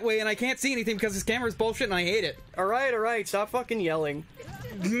went that way and I can't see anything because his camera's bullshit and I hate it. Alright, stop fucking yelling.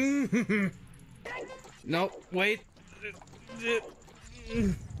 Nope, wait.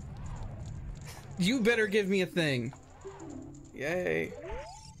 You better give me a thing. Yay.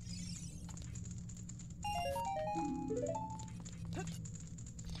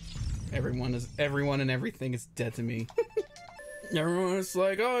 Everyone and everything is dead to me. Everyone is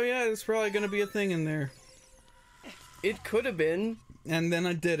like, oh yeah, there's probably gonna be a thing in there. It could have been. And then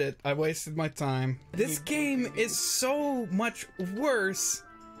I did it. I wasted my time. This game is so much worse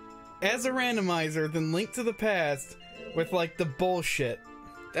as a randomizer than Link to the Past with, like, the bullshit.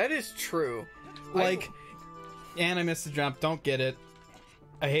 That is true. Like, and I missed the jump. Don't get it.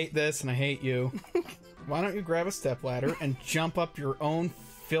 I hate this and I hate you. Why don't you grab a stepladder and jump up your own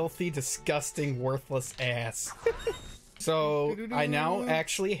filthy, disgusting, worthless ass? So, I now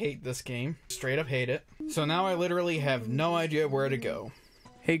actually hate this game. Straight up hate it. So now I literally have no idea where to go.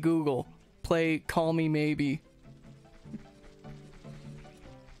 Hey Google, play Call Me Maybe.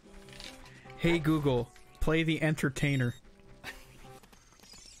 Hey Google, play The Entertainer.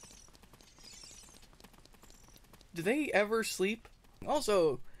 Do they ever sleep?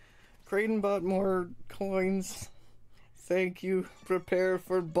 Also, Kraden bought more coins. Thank you. Prepare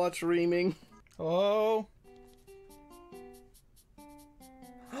for butt reaming. Hello?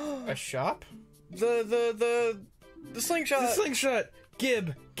 A shop? The slingshot. The slingshot!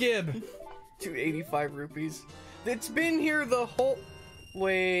 Gib! 285 rupees. It's been here the whole...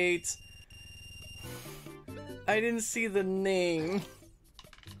 Wait. I didn't see the name.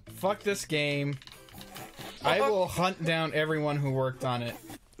 Fuck this game. I will hunt down everyone who worked on it.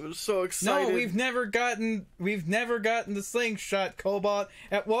 I'm so excited. No, we've never gotten the slingshot, Cobalt.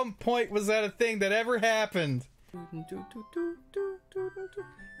 At one point was that a thing that ever happened?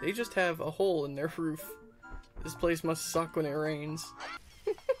 They just have a hole in their roof. This place must suck when it rains.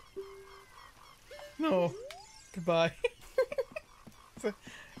 No. Goodbye.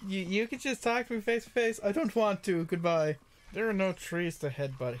 You can just talk to me face to face. I don't want to. Goodbye. There are no trees to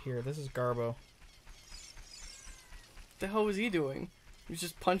headbutt here. This is Garbo. What the hell was he doing? He was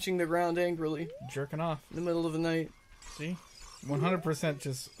just punching the ground angrily Jerking off. in the middle of the night. See? 100%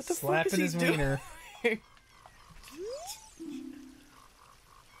 just What the fuck slapping is he his doing? wiener.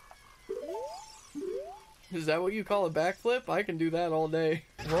 Is that what you call a backflip? I can do that all day.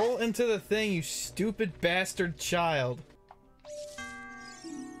 Roll into the thing, you stupid bastard child.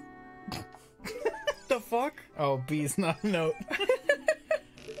 The fuck? Oh, B's not a note.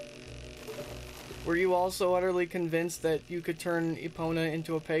 Were you also utterly convinced that you could turn Epona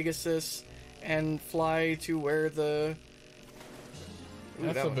into a Pegasus and fly to where the... Ooh,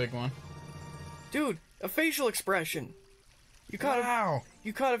 That's that a one. big one. Dude, a facial expression. You caught Wow.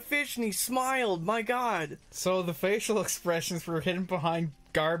 you caught a fish and he smiled. My God. So the facial expressions were hidden behind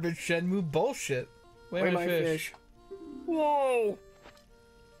garbage Shenmue bullshit. Wait, Where my my fish. Whoa.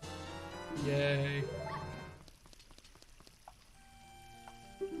 Yay.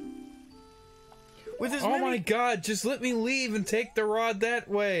 With his Oh my god, just let me leave and take the rod that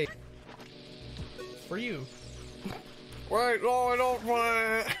way. For you. Wait, no, I don't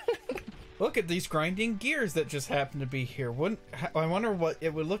want it. Look at these grinding gears that just happen to be here. I wonder what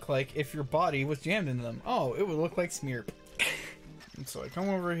it would look like if your body was jammed into them. Oh, it would look like Smearp. And so I come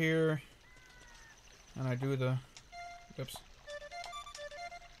over here, and I do the... Oops.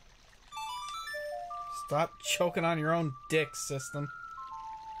 Stop choking on your own dick, system.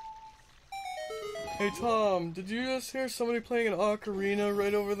 Hey Tom, did you just hear somebody playing an ocarina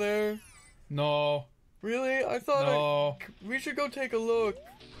right over there? No. Really? I thought No. we should go take a look.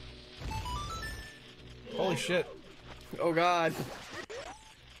 Holy shit. Oh God.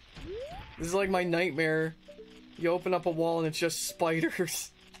 This is like my nightmare. You open up a wall and it's just spiders.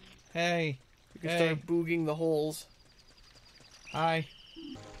 Hey. You can Hey. start booging the holes. Hi.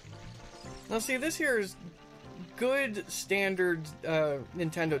 Now see, this here is good standard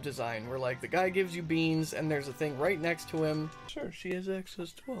Nintendo design, where like the guy gives you beans and there's a thing right next to him. Sure, she has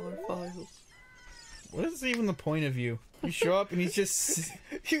access to all our files. What is even the point of you? You show up and he's just...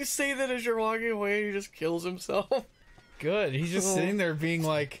 You say that as you're walking away, he just kills himself. Good. He's just sitting there being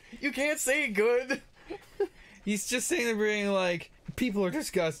like... You can't say good. He's just sitting there being like, people are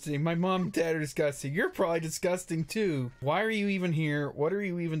disgusting. My mom and dad are disgusting. You're probably disgusting too. Why are you even here? What are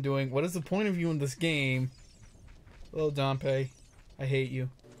you even doing? What is the point of you in this game? Little Dompe, I hate you.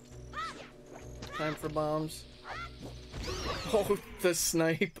 Time for bombs. Oh, the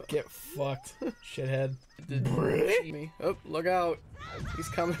snipe. Get fucked, shithead. Me. Oh, look out. He's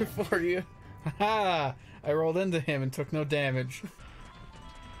coming for you. Haha! I rolled into him and took no damage.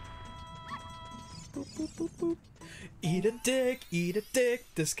 Boop, boop, boop, boop. Eat a dick,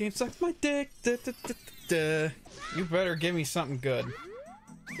 this game sucks my dick. Da, da, da, da, da. You better give me something good.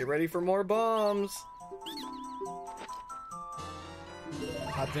 Get ready for more bombs.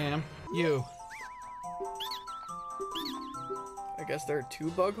 Hot damn. You. I guess there are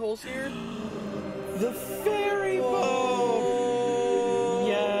 2 bug holes here. The fairy bow!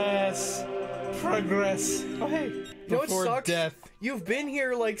 Yes! Progress. Oh, hey. You know what Before sucks? death. You've been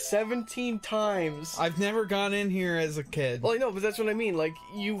here like 17 times. I've never gone in here as a kid. Well, I know, but that's what I mean. Like,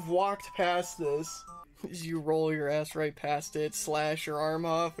 you've walked past this. You roll your ass right past it, slash your arm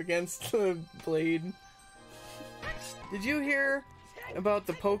off against the blade. Did you hear about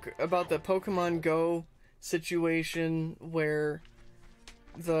the Pokemon Go situation where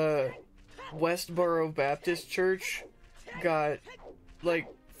the Westboro Baptist Church got, like,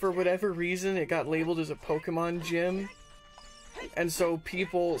 for whatever reason, it got labeled as a Pokemon gym? And so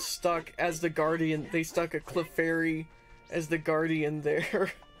people stuck as the guardian, they stuck a Clefairy as the guardian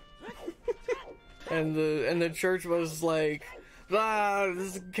there. and the church was like,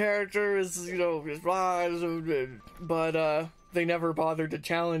 this character is, you know, blah, but they never bothered to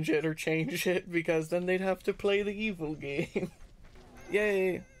challenge it or change it because then they'd have to play the evil game.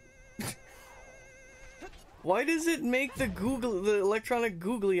 Yay. Why does it make the electronic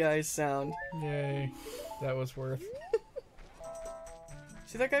googly eyes sound? Yay. That was worth.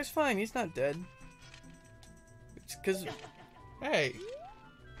 See, that guy's fine. He's not dead. It's because... Hey.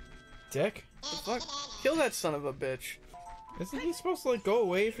 Dick. The fuck? Kill that son of a bitch. Isn't he supposed to, like, go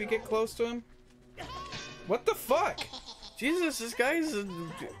away if you get close to him? What the fuck? Jesus, this guy's...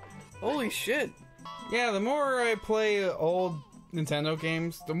 Holy shit. Yeah, the more I play old Nintendo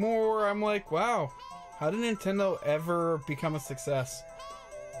games, the more I'm like, wow, how did Nintendo ever become a success?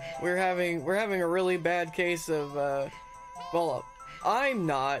 We're having a really bad case of, well, I'm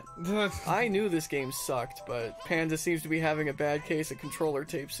not. I knew this game sucked, but Panda seems to be having a bad case of controller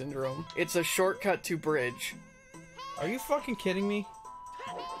tape syndrome. It's a shortcut to bridge. Are you fucking kidding me?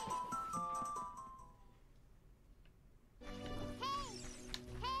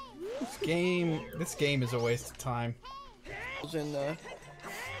 This game is a waste of time. And,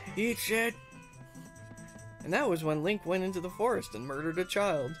 eat shit. And that was when Link went into the forest and murdered a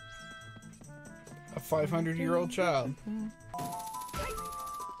child. A 500-year-old child.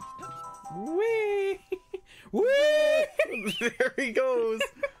 Whee! Whee! There he goes.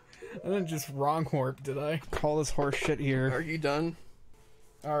 I didn't just wrong warp, did I? Call this horse shit here. Are you done?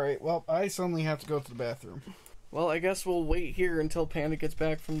 Alright, well, I suddenly have to go to the bathroom. Well, I guess we'll wait here until Panda gets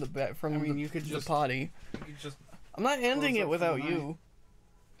back from the you could the just potty. You could just... I'm not ending close it up without the you.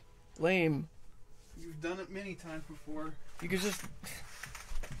 Lame. You've done it many times before. You could just...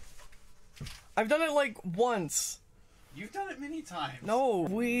 I've done it like once. You've done it many times. No,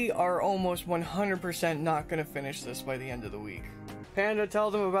 we are almost 100% not gonna finish this by the end of the week. Panda, tell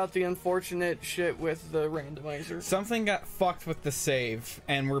them about the unfortunate shit with the randomizer. Something got fucked with the save,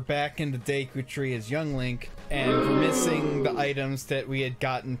 and we're back in the Deku Tree as Young Link, and we're missing the items that we had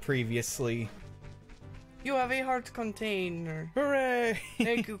gotten previously. You have a heart container. Hooray!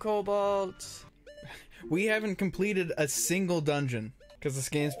 Thank you, Cobalt. We haven't completed a single dungeon, because this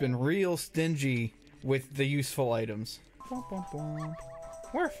game's been real stingy with the useful items. Bum, bum, bum.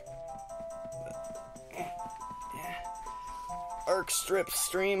 Wharf. Arc strip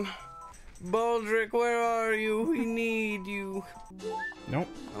stream. Baldric, where are you? We need you. Nope,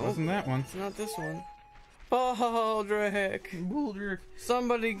 wasn't that one. It's not this one. Baldric. Baldric.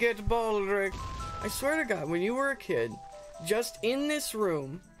 Somebody get Baldric. I swear to God, when you were a kid, just in this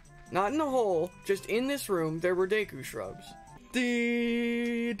room, not in a hole, just in this room, there were Deku shrubs. I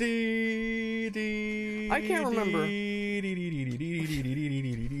can't remember.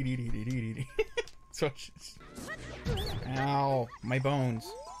 Ow, my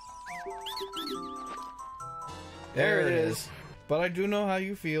bones. There it is. But I do know how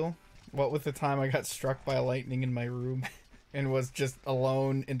you feel. What with the time I got struck by lightning in my room and was just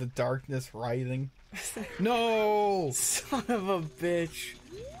alone in the darkness writhing. No! Son of a bitch.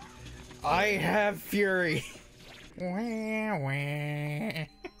 I have fury. Wah, wah.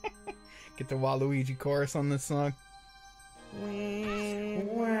 Get the Waluigi chorus on this song.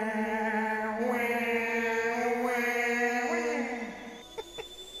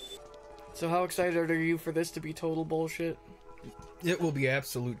 So how excited are you for this to be total bullshit? It will be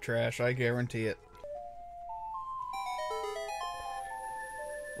absolute trash, I guarantee it.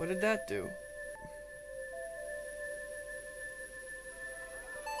 What did that do?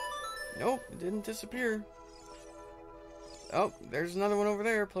 Nope, it didn't disappear. Oh, there's another one over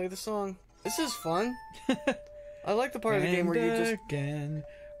there. Play the song. This is fun. I like the part of the game where you just... again,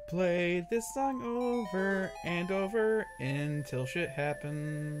 play this song over and over until shit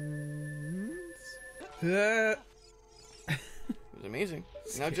happens. It was amazing.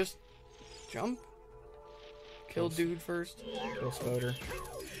 Now just jump. Kill dude first. Kill Spoder.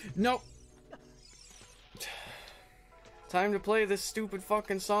 Nope. Time to play this stupid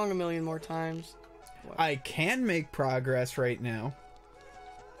fucking song a million more times. What? I can make progress right now.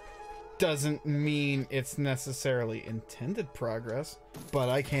 Doesn't mean it's necessarily intended progress, but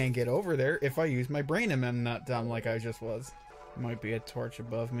I can get over there if I use my brain and I'm not dumb like I just was. Might be a torch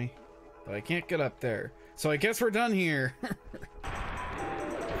above me, but I can't get up there. So I guess we're done here.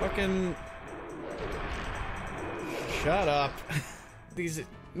 Fucking... Shut up. These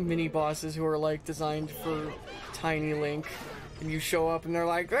mini bosses who are like designed for Tiny Link. And you show up and they're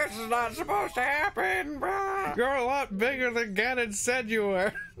like, this is not supposed to happen, bruh. You're a lot bigger than Ganon said you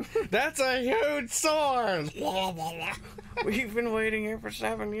were. That's a huge sword. We've been waiting here for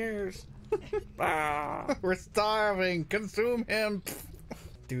 7 years. Ah. We're starving. Consume him.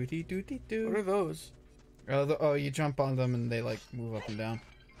 Doody doody doo. What are those? Oh, you jump on them and they like move up and down.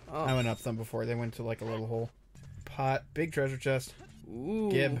 Oh. I went up them before. They went to like a little hole. Pot. Big treasure chest. Ooh.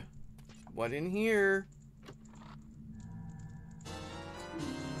 Gib. What in here?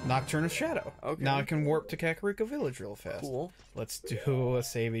 Nocturne of Shadow. Okay. Now I can warp to Kakariko Village real fast. Cool. Let's do a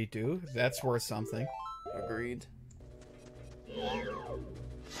savey do. That's worth something. Agreed.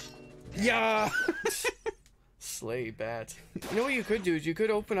 Yeah! Slay bat. You know what you could do is you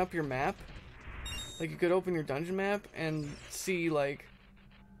could open up your map. Like you could open your dungeon map and see like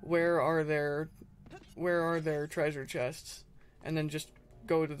where are there treasure chests, and then just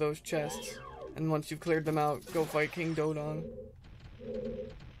go to those chests. And once you've cleared them out, go fight King Dodong.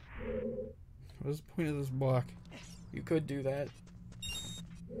 What is the point of this block? You could do that.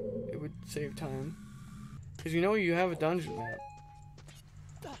 It would save time. Because you know you have a dungeon map.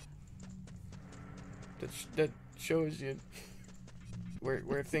 That shows you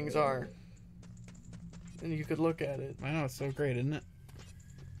where things are. And you could look at it. I know, it's so great, isn't it?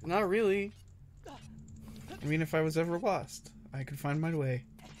 Not really. I mean, if I was ever lost, I could find my way.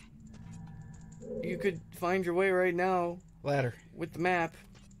 You could find your way right now Ladder. with the map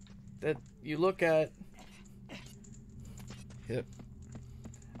that you look at. Yep.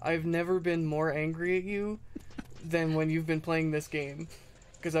 I've never been more angry at you than when you've been playing this game.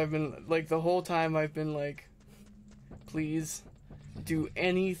 Because I've been, like, the whole time I've been like, please do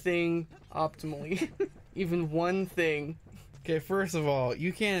anything optimally. Even one thing. Okay, first of all,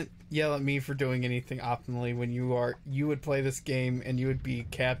 you can't yell at me for doing anything optimally when you would play this game and you would be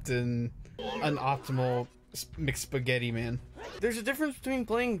Captain Unoptimal McSpaghetti Man. There's a difference between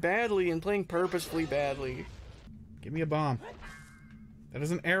playing badly and playing purposefully badly. Give me a bomb. That is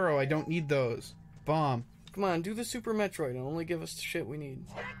an arrow, I don't need those. Bomb. Come on, do the Super Metroid and only give us the shit we need.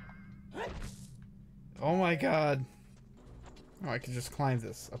 Oh my god. Oh, I can just climb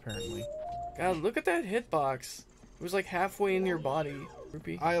this, apparently. God, look at that hitbox. It was like halfway in your body,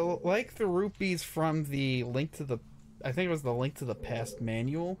 Rupee. I like the rupees from the Link to the... I think it was the Link to the Past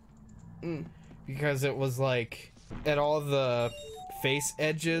manual. Because it was like, at all the face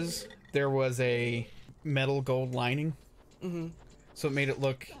edges, there was a metal gold lining. So it made it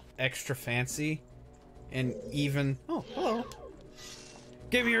look extra fancy. And even... Oh, hello.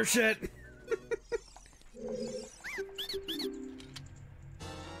 Give me your shit!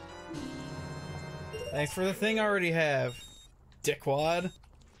 Thanks for the thing I already have, dickwad.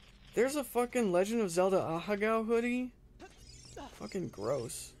 There's a fucking Legend of Zelda Ahagao hoodie. Fucking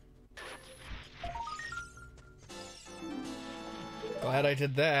gross. Glad I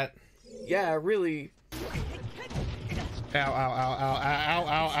did that. Yeah, really. Ow, ow, ow, ow, ow,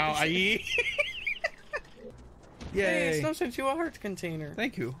 ow, ow, ow, Yay! Hey, Snow sent you a heart container.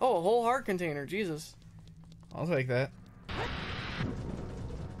 Thank you. Oh, a whole heart container. Jesus. I'll take that.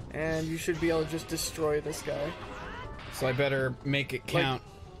 And you should be able to just destroy this guy. So I better make it count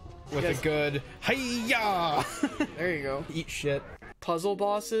with yes. a good hi-ya! There you go. Eat shit. Puzzle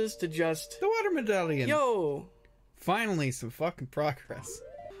bosses to just... The water medallion. Yo! Finally, some fucking progress.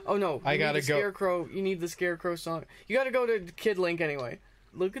 Oh no, I gotta go. Scarecrow. You need the Scarecrow song. You gotta go to Kid Link anyway.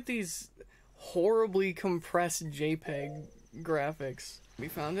 Look at these horribly compressed JPEG graphics. We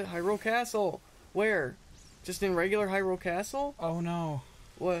found it. Hyrule Castle. Where? Just in regular Hyrule Castle? Oh no.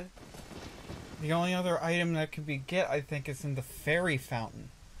 What? The only other item that can be get, I think, is in the fairy fountain.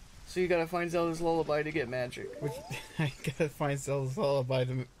 So you gotta find Zelda's Lullaby to get magic. Which, I gotta find Zelda's Lullaby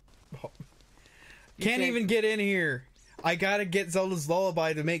to... Can't can't- even get in here. I gotta get Zelda's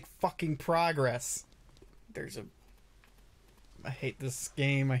Lullaby to make fucking progress. There's a... I hate this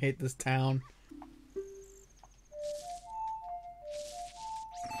game. I hate this town.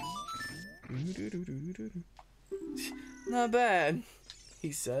 Not bad,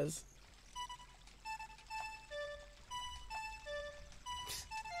 he says.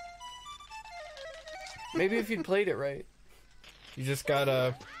 Maybe if you'd played it right. You just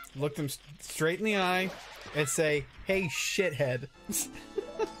gotta look them straight in the eye and say, "Hey, shithead."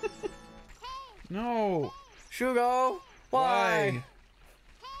 No. Shugo, why?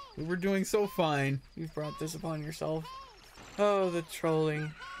 We were doing so fine. You've brought this upon yourself. Oh, the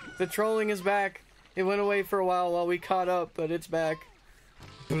trolling. The trolling is back. It went away for a while we caught up, but it's back.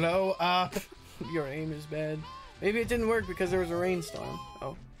 Blow up. Your aim is bad. Maybe it didn't work because there was a rainstorm.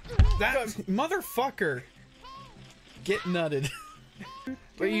 Oh. That motherfucker. Get nutted.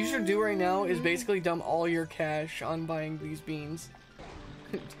 What you should do right now is basically dump all your cash on buying these beans.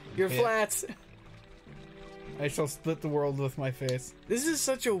 Your Yeah. flats. I shall split the world with my face. This is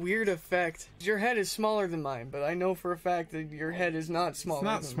such a weird effect. Your head is smaller than mine, but I know for a fact that your head is not smaller. It's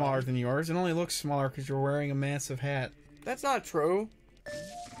not than smaller mine. than yours. It only looks smaller because you're wearing a massive hat. That's not true.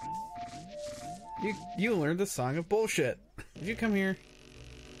 You learned the song of bullshit. Did you come here?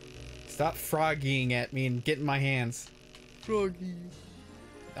 Stop froggying at me and get in my hands. Froggy.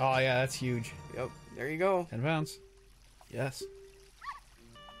 Oh yeah, that's huge. Yep, there you go. 10 pounds. Yes.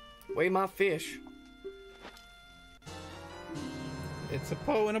 Weigh my fish. It's a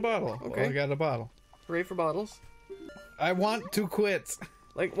Poe in a bottle. Okay. Well, I got a bottle. Hooray for bottles. I want to quit.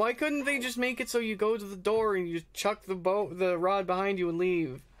 Like, why couldn't they just make it so you go to the door and you just chuck the rod behind you and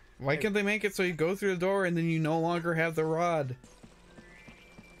leave? Why can't they make it so you go through the door and then you no longer have the rod?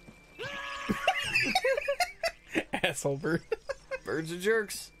 Asshole bird. Birds are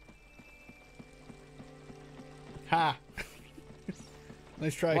jerks. Ha!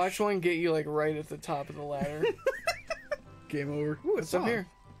 Nice try. Watch one get you, like, right at the top of the ladder. Game over. Ooh, What's up here?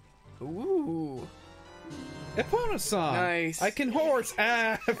 Ooh. Epona song. Nice. I can horse.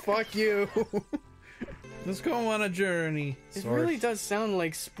 Ah, fuck you. Let's go on a journey. It really does sound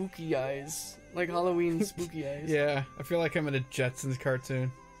like Spooky Eyes. Like Halloween Spooky Eyes. Yeah, I feel like I'm in a Jetsons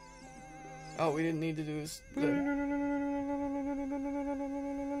cartoon. Oh, we didn't need to do this.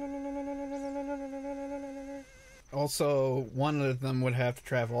 Also, one of them would have to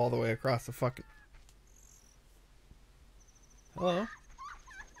travel all the way across the fucking... Hello?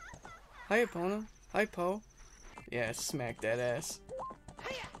 Hi, Epona. Hi, Poe. Yeah, smack that ass.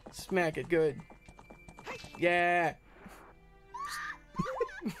 Smack it good. Yeah.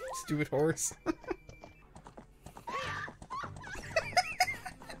 Stupid horse.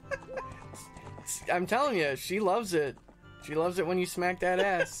 I'm telling you, she loves it. She loves it when you smack that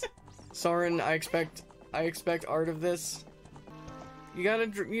ass. Soren, I expect art of this. You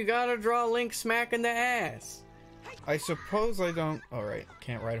gotta draw Link smacking the ass. I suppose I don't... Oh, right.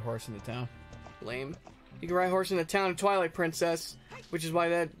 Can't ride a horse into town. Lame. You can ride a horse in the town of Twilight Princess, which is why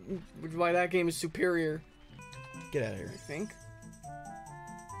that game is superior. Get out of here. I think.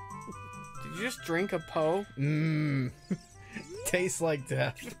 Did you just drink a Poe? Mmm. Tastes like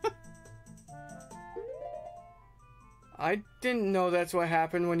death. I didn't know that's what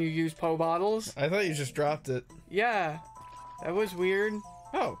happened when you use Poe bottles. I thought you just dropped it. Yeah. That was weird.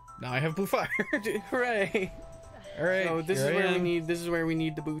 Oh, now I have blue fire. Hooray. Alright. So this is where we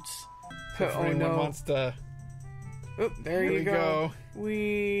need the boots. If Oh anyone no. wants to... Oh, there Here you we go.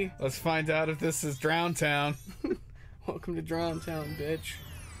 We Let's find out if this is Drown Town. welcome to Drown Town, bitch.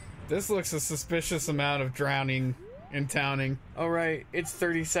 This looks a suspicious amount of drowning and towning. Alright, it's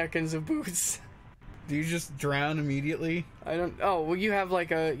 30 seconds of boots. Do you just drown immediately? I don't oh, well you have a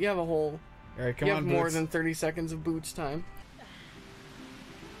whole Alright, come you on, have more Boots. than 30 seconds of boots time.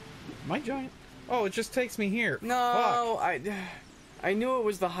 Am I giant? Oh, it just takes me here. No, Fuck. I knew it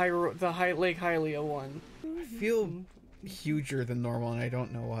was the Lake Hylia one. I feel huger than normal and I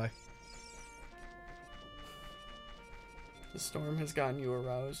don't know why. The storm has gotten you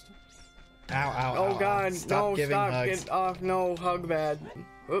aroused. Ow, ow, Oh ow, god, stop no, giving stop. hugs. Get off, no, hug bad.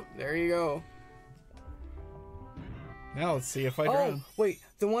 Oop, there you go. Now let's see if I Oh, drown. wait,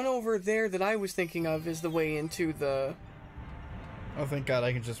 the one over there that I was thinking of is the way into the... Oh, thank god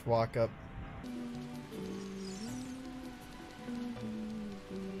I can just walk up.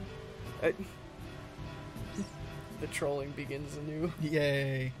 The trolling begins anew.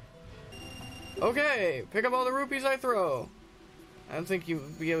 Yay. Okay, pick up all the rupees I throw. I don't think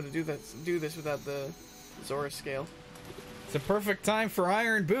you'd be able to do this without the Zora scale. It's a perfect time for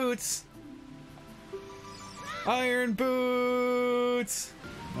iron boots. Iron boots.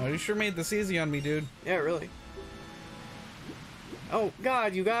 Oh, you sure made this easy on me, dude. Yeah, really. Oh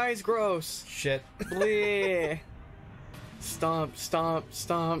god, you guys, gross. Shit. Bleh. Stomp, stomp,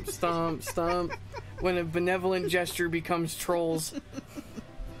 stomp, stomp, stomp. When a benevolent gesture becomes trolls.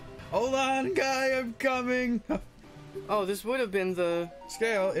 Hold on, guy, I'm coming. Oh, this would have been the...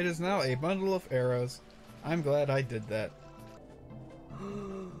 Scale, it is now a bundle of arrows. I'm glad I did that.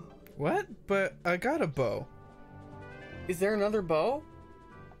 What? But I got a bow. Is there another bow?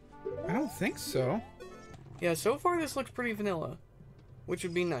 I don't think so. Yeah, so far this looks pretty vanilla. Which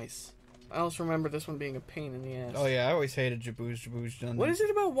would be nice. I also remember this one being a pain in the ass. Oh yeah, I always hated Jaboo's dungeon. What is it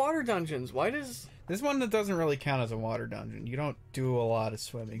about water dungeons? Why does... This one that doesn't really count as a water dungeon. You don't do a lot of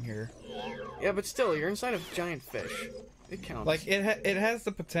swimming here. Yeah, but still, you're inside of giant fish. It counts. Like, it has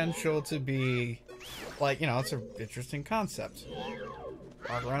the potential to be, like, you know, it's an interesting concept.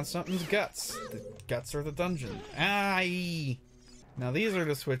 Walk around something's guts. The guts are the dungeon. Aye! Now these are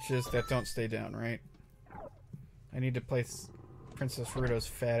the switches that don't stay down, right? I need to place Princess Ruto's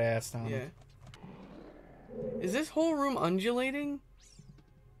fat ass down. Yeah. Is this whole room undulating?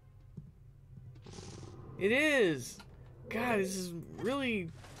 It is! God, this is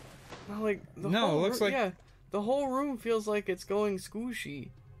really... Well, like, the No, whole it looks like... Yeah, the whole room feels like it's going squishy.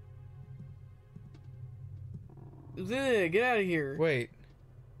 Ugh, get out of here. Wait.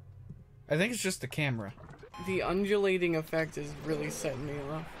 I think it's just the camera. The undulating effect is really setting me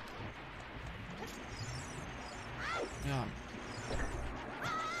off.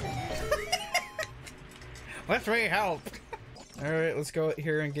 Let me help. All right, let's go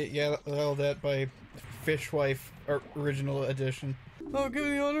here and get yelled at by Fishwife Original Edition. Oh, give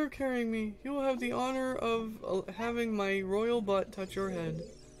me the honor of carrying me. You will have the honor of having my royal butt touch your head.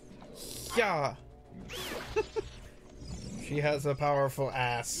 Yeah. She has a powerful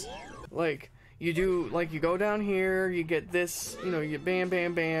ass. Like, you do, like, you go down here, you get this, you know, you bam,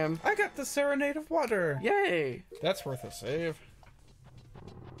 bam, bam. I got the Serenade of Water. Yay! That's worth a save.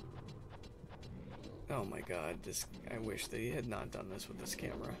 Oh my god, this, I wish they had not done this with this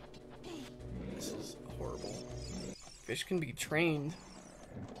camera. This is horrible. Fish can be trained.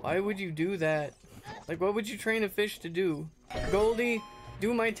 Why would you do that? Like, what would you train a fish to do? Goldie,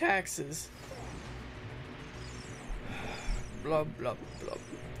 do my taxes. Blah, blah, blah.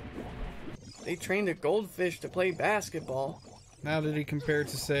 They trained a goldfish to play basketball. Now did he compare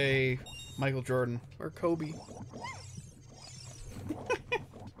to, say, Michael Jordan? Or Kobe.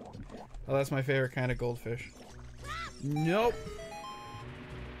 Oh, that's my favorite kind of goldfish. Nope.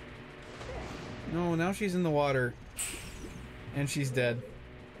 No, now she's in the water. And she's dead.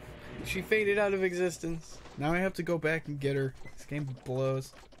 She faded out of existence. Now I have to go back and get her. This game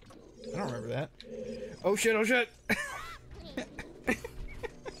blows. I don't remember that. Oh shit, oh shit!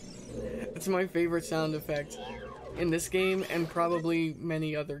 It's my favorite sound effect in this game and probably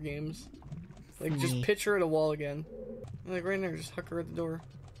many other games. Like, just picture at a wall again. Like, right there, just huck her at the door.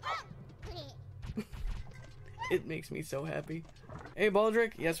 It makes me so happy. Hey,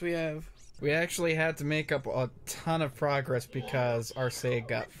 Baldric, yes we have. We actually had to make up a ton of progress because our save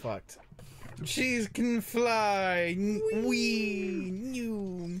got fucked. Cheese can fly! Wee!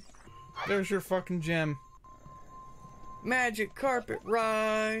 New! There's your fucking gem. Magic carpet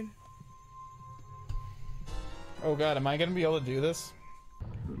ride! Oh god, am I gonna be able to do this?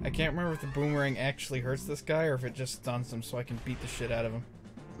 I can't remember if the boomerang actually hurts this guy or if it just stuns him so I can beat the shit out of him.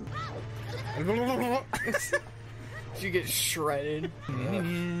 You get shredded.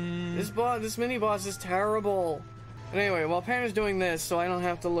 This mini boss is terrible. But anyway, while Panda's doing this, so I don't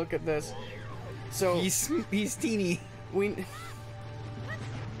have to look at this. So he's teeny. The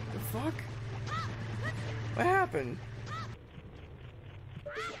fuck? What happened?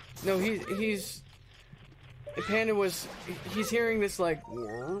 No, he's Panda was he's hearing this like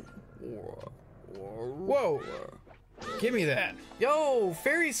whoa. Give me that. Yo,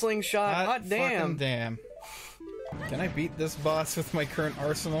 fairy slingshot. Hot damn. Fucking damn. Can I beat this boss with my current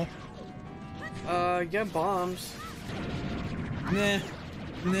arsenal? Yeah, bombs. Nah.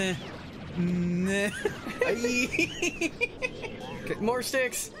 More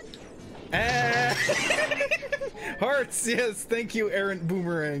sticks. Ah. Hearts, yes, thank you, errant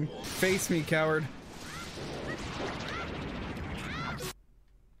boomerang. Face me, coward.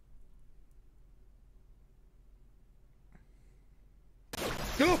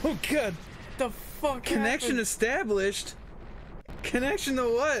 Oh god. The fuck Connection happened? established? Connection to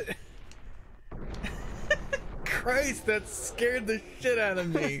what? Christ, that scared the shit out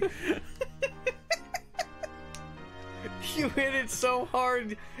of me. You hit it so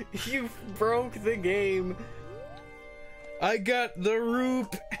hard, you broke the game. I got the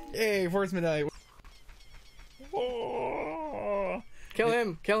roop. Hey, first medallion. Oh. Kill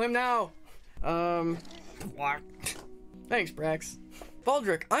him now. Thanks, Brax.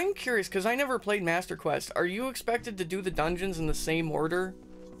 Baldric, I'm curious because I never played Master Quest. Are you expected to do the dungeons in the same order?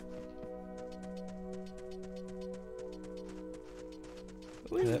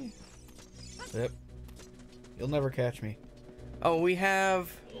 Yep. You'll never catch me. Oh, we have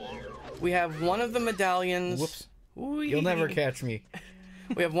one of the medallions. Whoops. Whee. You'll never catch me.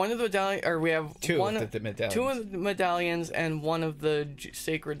 We have one of the medallions, or we have Two one of the medallions. Two of the medallions and one of the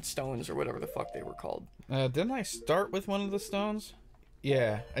sacred stones, or whatever the fuck they were called. Didn't I start with one of the stones?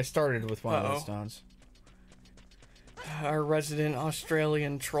 Yeah, I started with one of the stones. Our resident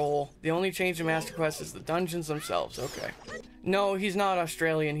Australian troll. The only change in Master Quest is the dungeons themselves. Okay. No, he's not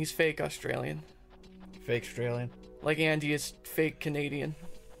Australian. He's fake Australian. Fake Australian. Like Andy is fake Canadian.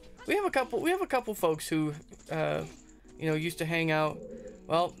 We have a couple folks who, used to hang out.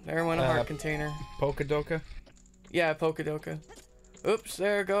 Well, there went a heart container. Polkadoka? Yeah, Polkadoka. Oops,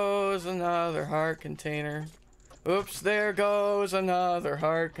 there goes another heart container. Oops, there goes another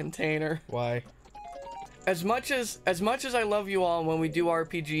heart container. Why? As much as I love you all, when we do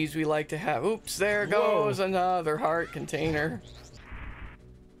RPGs, we like to have, oops, there goes another heart container.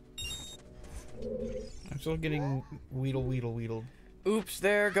 I'm still getting wheedled. Oops,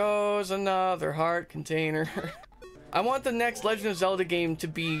 there goes another heart container. I want the next Legend of Zelda game to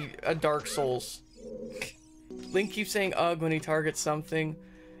be a Dark Souls. Link keeps saying ugh when he targets something.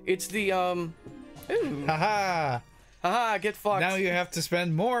 It's the, ooh. Haha! Haha, get fucked. Now you have to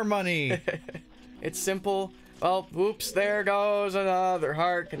spend more money. It's simple. Well, whoops, there goes another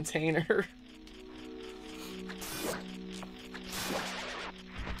heart container.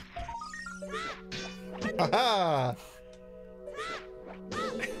 Haha.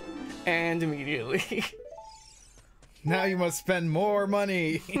 And immediately. Now you must spend more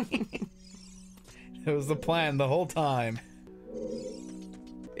money. It was the plan the whole time.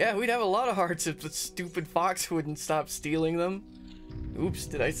 Yeah, we'd have a lot of hearts if the stupid fox wouldn't stop stealing them. Oops,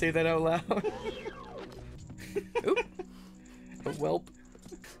 did I say that out loud? Oop. A whelp.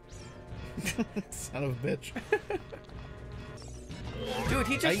 Son of a bitch. Dude,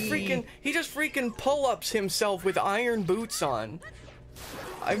 he just freaking pull-ups himself with iron boots on.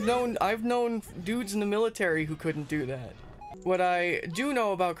 I've known dudes in the military who couldn't do that. What I do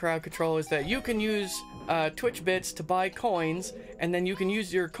know about crowd control is that you can use Twitch bits to buy coins, and then you can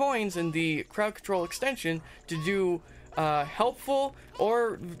use your coins in the crowd control extension to do helpful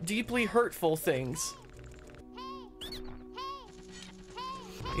or deeply hurtful things.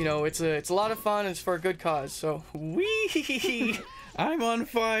 You know, it's a lot of fun and it's for a good cause. So wee. I'm on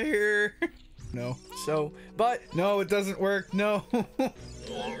fire. No. So, but no, it doesn't work. No.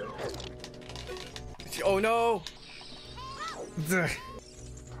 Oh no.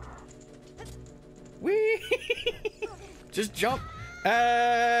 Wee. Just jump.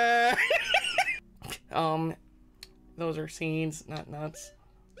 Those are seeds, not nuts.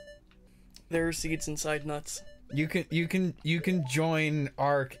 There are seeds inside nuts. You can join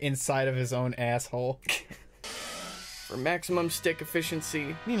Ark inside of his own asshole. For maximum stick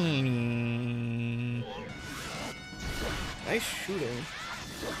efficiency. Nice shooting.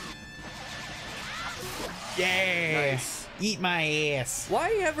 Yeah. Nice. Eat my ass.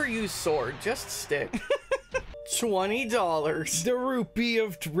 Why ever use sword? Just stick. $20. The rupee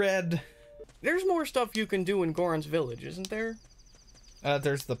of dread. There's more stuff you can do in Goron's village, isn't there?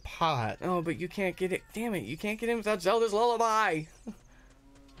 There's the pot. Oh, but you can't get it. Damn it, you can't get in without Zelda's lullaby.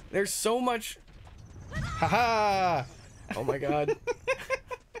 There's so much. Haha. Oh my god.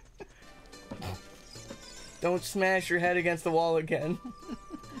 Don't smash your head against the wall again.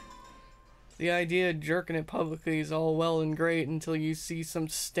 The idea of jerking it publicly is all well and great until you see some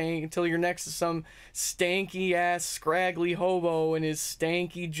until you're next to some stanky ass scraggly hobo and his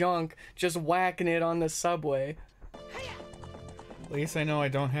stanky junk just whacking it on the subway. At least I know I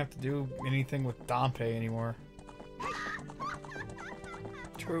don't have to do anything with Dompe anymore.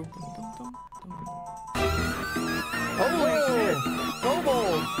 True. Holy shit!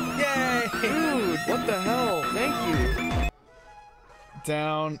 Kobold! Yay! Dude, what the hell? Thank you.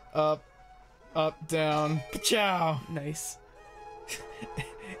 Down, up, down. Ka-chow! Nice.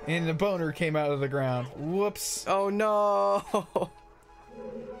 And the boner came out of the ground. Whoops. Oh no!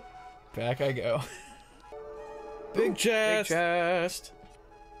 Back I go. Big chest! Big chest!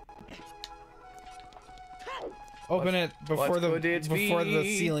 Open it before the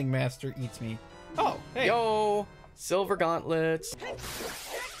be? ceiling master eats me. Oh, hey. Yo! Silver gauntlets.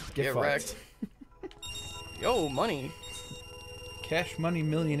 Get wrecked. Yo, money. Cash money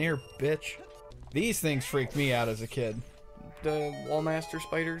millionaire, bitch. These things freaked me out as a kid. The Wallmaster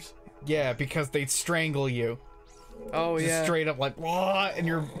spiders? Yeah, because they'd strangle you. Oh, Just yeah. straight up like, wah, and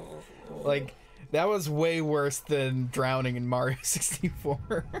you're like, that was way worse than drowning in Mario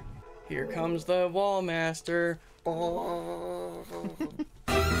 64. Here comes the Wallmaster.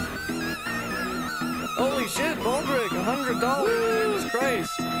 Holy shit, Baldrick, $100. Jesus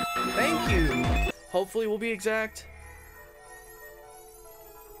Christ. Thank you. Hopefully we'll be exact.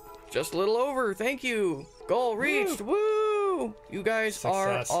 Just a little over. Thank you. Goal reached. Woo! You guys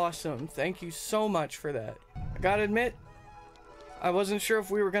Success. are awesome. Thank you so much for that. I gotta admit, I wasn't sure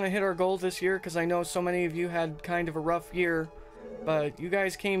if we were gonna hit our goal this year because I know so many of you had kind of a rough year, but you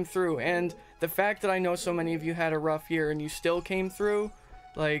guys came through. And the fact that I know so many of you had a rough year and you still came through,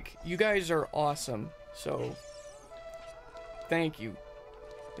 like, you guys are awesome. So, thank you.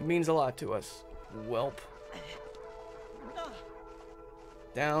 It means a lot to us. Welp.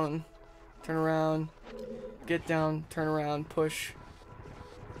 Down, turn around, get down, turn around, push.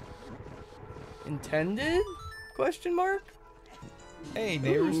 Intended? Question mark? Hey,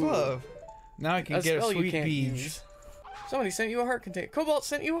 neighbor's Ooh. love. Now I can get a spell you sweet can't beach. use. Somebody sent you a heart container. Cobalt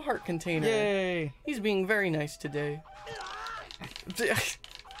sent you a heart container. Yay! He's being very nice today.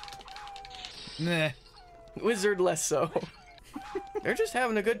 Nah. Wizard less so. They're just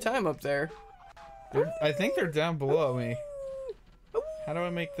having a good time up there. I think they're down below me. How do I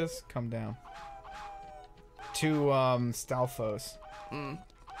make this come down? To, Stalfos.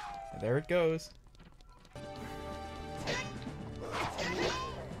 There it goes.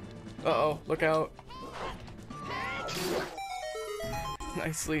 Uh-oh, look out.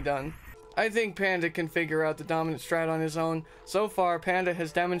 Nicely done. I think Panda can figure out the dominant strat on his own. So far, Panda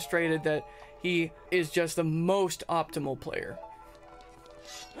has demonstrated that he is just the most optimal player.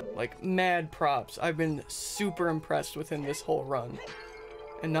 Like, mad props. I've been super impressed with him this whole run.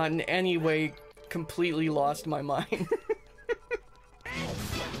 And not in any way completely lost my mind.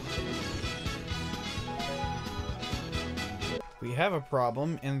 We have a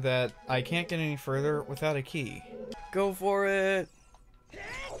problem in that I can't get any further without a key. Go for it.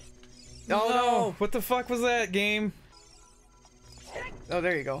 Oh no! What the fuck was that, game? Oh,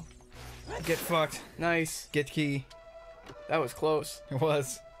 there you go. Get fucked. Nice. Get key. That was close. It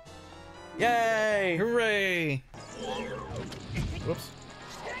was. Yay! Hooray! Whoops.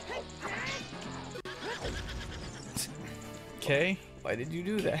 Okay. Why did you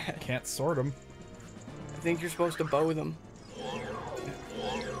do that? Can't sort them. I think you're supposed to bow them.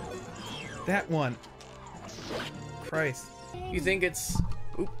 That one. Christ. You think it's...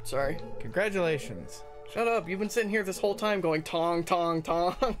 Oops, sorry. Congratulations. Shut up, you've been sitting here this whole time going tong, tong,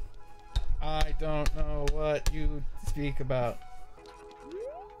 tong. I don't know what you speak about.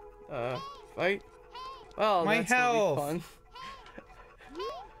 Fight? Well, My that's health. gonna be fun.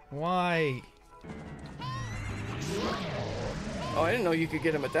 Why? Oh, I didn't know you could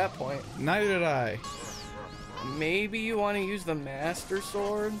get him at that point. Neither did I. Maybe you want to use the Master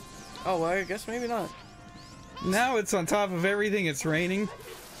Sword? Oh, well, I guess maybe not. Now it's on top of everything. It's raining.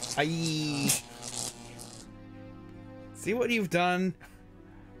 Aye. See what you've done?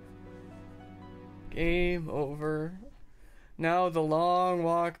 Game over. Now the long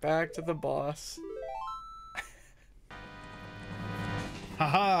walk back to the boss.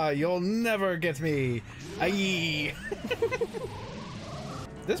 Haha, you'll never get me. Aye.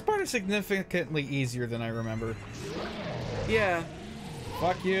 This part is significantly easier than I remember. Yeah.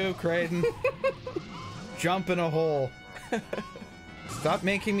 Fuck you, Kraden. Jump in a hole. Stop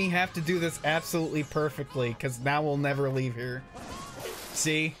making me have to do this absolutely perfectly, because now we'll never leave here.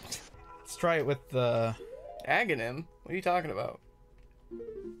 See? Let's try it with the... Aghanim? What are you talking about?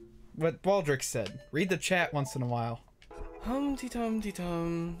 What Baldric said. Read the chat once in a while.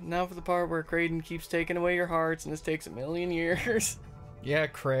 Hum-de-tum-de-tum. Now for the part where Kraden keeps taking away your hearts, and this takes a million years. Yeah,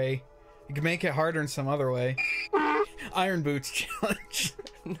 Cray. You can make it harder in some other way. Iron Boots challenge.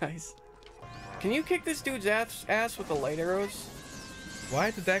 Nice. Can you kick this dude's ass with the light arrows?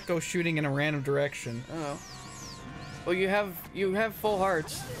 Why did that go shooting in a random direction? I don't know. Well, you have full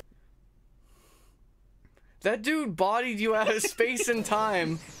hearts. That dude bodied you out of space and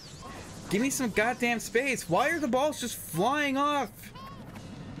time. Give me some goddamn space. Why are the balls just flying off?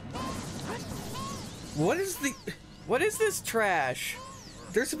 What is this trash?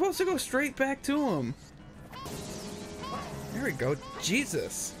 They're supposed to go straight back to him. There we go.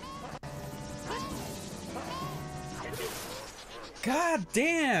 Jesus. God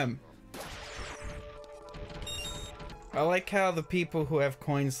damn. I like how the people who have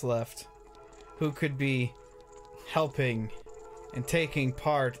coins left, who could be helping and taking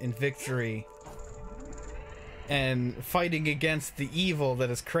part in victory and fighting against the evil that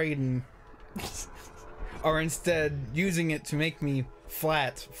is Kraden, are instead using it to make me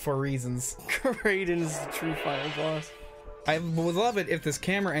flat for reasons. Kraden is the true final boss. I would love it if this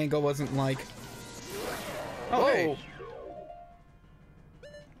camera angle wasn't like... Oh, hey.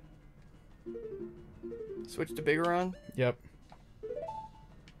 Switch to Bigoron? Yep.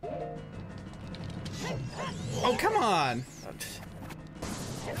 Oh, come on!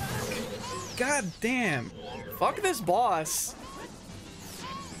 God damn. Fuck this boss.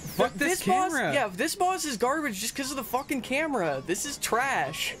 Fuck this camera. Boss, yeah, this boss is garbage just because of the fucking camera. This is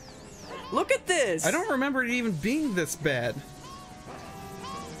trash. Look at this. I don't remember it even being this bad.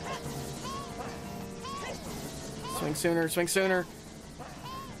 Swing sooner, swing sooner.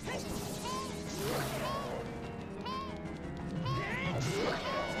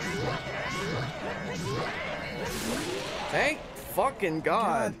 Thank fucking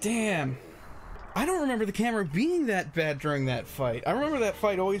God. God damn. I don't remember the camera being that bad during that fight. I remember that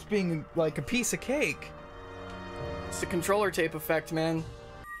fight always being like a piece of cake. It's the controller tape effect, man.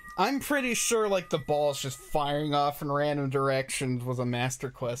 I'm pretty sure like the balls just firing off in random directions was a Master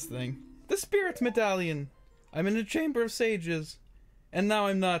Quest thing. The Spirit Medallion. I'm in a Chamber of Sages. And now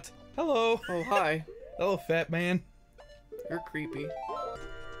I'm not. Hello. Oh, hi. Hello, fat man. You're creepy.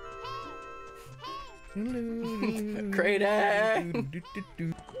 Great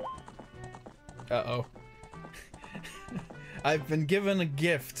Uh-oh. I've been given a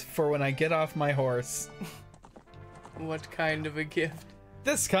gift for when I get off my horse. What kind of a gift?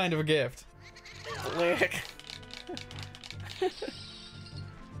 This kind of a gift. Lick.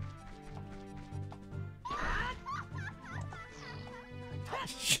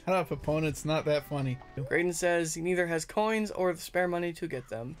 Shut up, opponent's not that funny. Graydon says he neither has coins or the spare money to get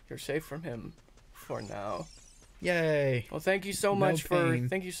them. You're safe from him. For now. Yay. Well, thank you so No much pain.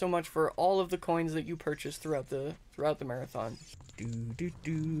 for all of the coins that you purchased throughout the marathon. Do do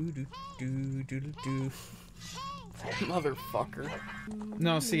do do do do do. Motherfucker.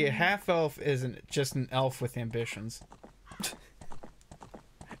 No, see, a half elf isn't just an elf with ambitions.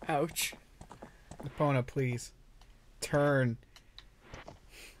 Ouch. Epona, please. Turn.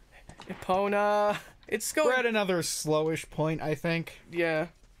 Epona. It's going. We're at another slowish point, I think. Yeah.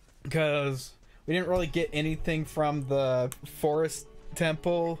 Because we didn't really get anything from the forest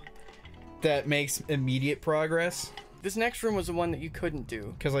temple that makes immediate progress. This next room was the one that you couldn't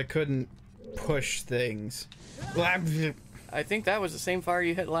do. Because I couldn't push things. I think that was the same fire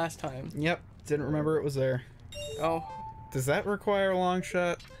you hit last time. Yep, didn't remember it was there. Oh, Does that require a long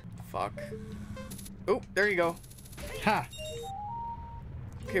shot? fuck. Oh, there you go. Ha!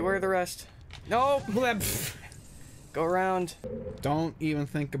 Okay, where are the rest? No! Go around. Don't even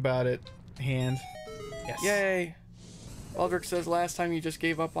think about it, hand. Yes. Yay. Aldrich says last time you just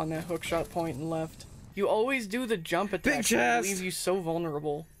gave up on that hookshot point and left. You always do the jump attack. Big chest! That leaves you so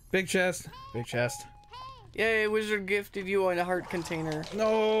vulnerable. Big chest. Big chest. Yay, Wizard gifted you a heart container.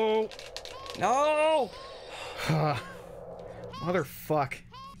 No! No! Motherfuck.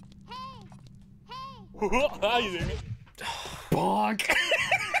 Bonk!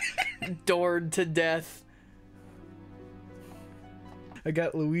 Doored to death. I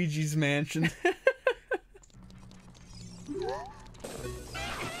got Luigi's Mansion.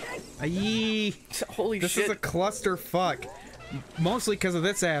 Aye. Holy This shit. is a clusterfuck. Mostly because of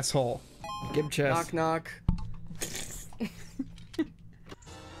this asshole. Give him chest. Knock, knock.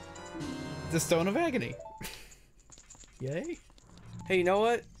 The Stone of Agony. Yay. Hey, you know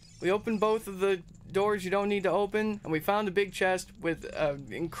what? We opened both of the doors you don't need to open, and we found a big chest with an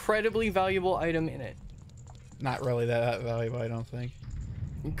incredibly valuable item in it. Not really that valuable, I don't think.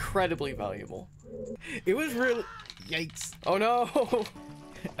 Incredibly valuable. It was really... Yikes. Oh no!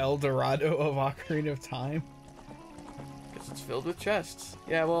 El Dorado of Ocarina of Time. Because it's filled with chests.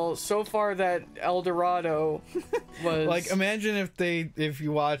 Yeah, well, so far that El Dorado was... Like, imagine if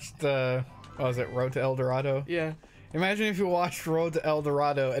you watched, what was it, Road to El Dorado? Yeah. Imagine if you watched Road to El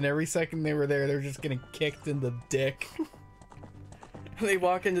Dorado, and every second they were there, they're just getting kicked in the dick. They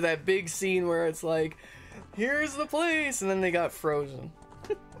walk into that big scene where it's like, here's the place, and then they got frozen.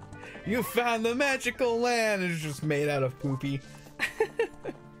 You found the magical land! It's just made out of poopy.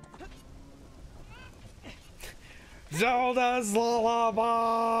 Zelda's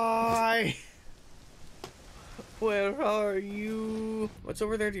lullaby! Where are you? What's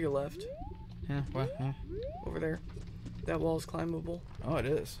over there to your left? Yeah, what? Huh? Over there. That wall's climbable. Oh, it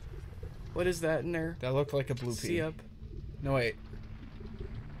is. What is that in there? That looked like a blue pea. See up. No, wait.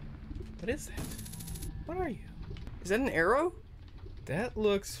 What is that? What are you? Is that an arrow? That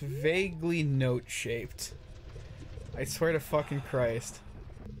looks vaguely note-shaped. I swear to fucking Christ.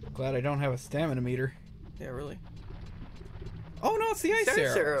 Glad I don't have a stamina meter. Yeah, really. Oh no, it's the ice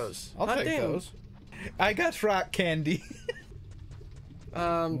arrows. arrows. I'll Hot take damn. those. I got rock candy.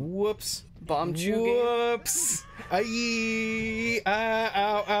 Whoops. Bomb chew game. Whoops. Aye.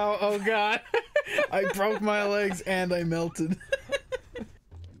 Ow, ow, oh god. I broke my legs and I melted.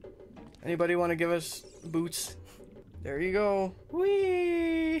 Anybody want to give us boots? There you go.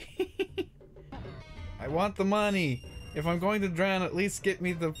 Whee! I want the money. If I'm going to drown, at least get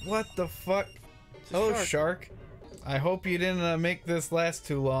me the... What the fuck? a Hello, shark. shark. I hope you didn't make this last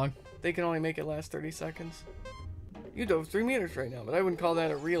too long. They can only make it last 30 seconds. You dove 3 meters right now, but I wouldn't call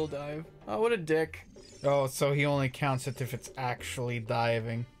that a real dive. Oh, what a dick. Oh, so he only counts it if it's actually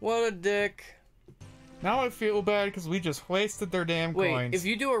diving. What a dick. Now I feel bad because we just wasted their damn Wait, coins. if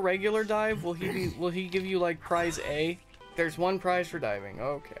you do a regular dive, will he give you like prize A? There's one prize for diving.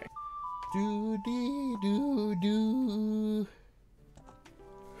 Okay. Do dee do do.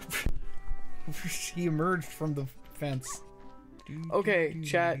 He emerged from the fence. Okay,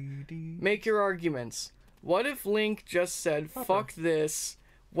 chat. Make your arguments. What if Link just said, fuck this,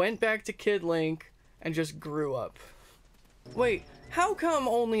 went back to Kid Link, and just grew up? Wait, how come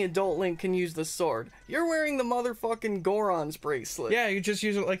only adult Link can use the sword? You're wearing the motherfucking Goron's bracelet. Yeah, you just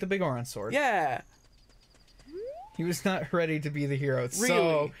use it like the big orange sword. Yeah. He was not ready to be the hero.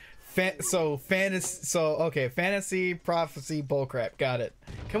 Really? Fantasy, prophecy, bullcrap. Got it.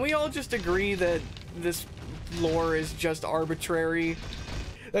 Can we all just agree that this lore is just arbitrary?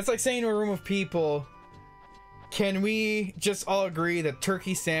 That's like saying to a room of people, can we just all agree that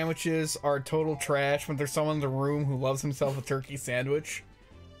turkey sandwiches are total trash when there's someone in the room who loves himself a turkey sandwich?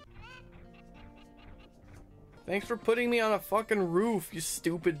 Thanks for putting me on a fucking roof, you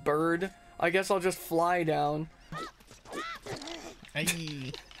stupid bird. I guess I'll just fly down.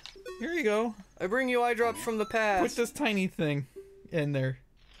 Hey. Here you go. I bring you eye drops from the past. Put this tiny thing in there.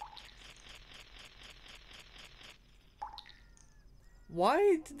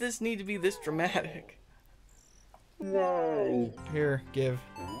 Why did this need to be this dramatic? Wow. Here, give.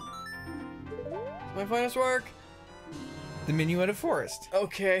 My finest work. The menu at a forest.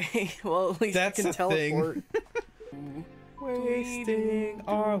 Okay, well at least That's I can a teleport. Wasting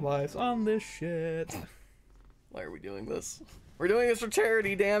our lives on this shit. Why are we doing this? We're doing this for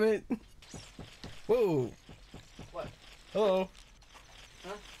charity, damn it. Whoa. What? Hello.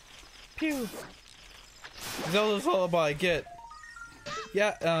 Huh? Pew. Zelda's Lullaby, get.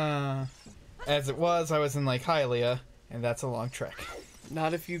 Yeah, as it was, I was in like Hylia, and that's a long trek.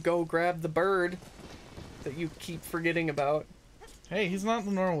 Not if you go grab the bird that you keep forgetting about. Hey, he's not in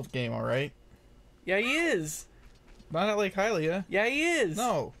the normal game, alright? Yeah, he is. Not at Lake Hylia. Yeah, he is.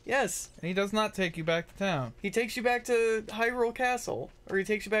 No. Yes. And he does not take you back to town. He takes you back to Hyrule Castle. Or he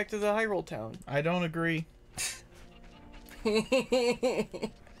takes you back to the Hyrule town. I don't agree.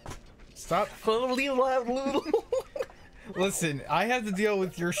 Stop. Listen, I have to deal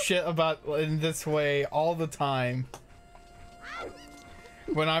with your shit about in this way all the time.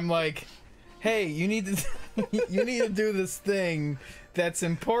 When I'm like, hey, you need to you need to do this thing that's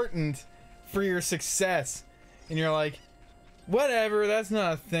important for your success. And you're like, whatever, that's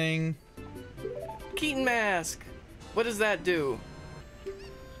not a thing. Keaton mask. What does that do?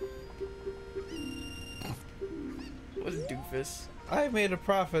 What a doofus. I made a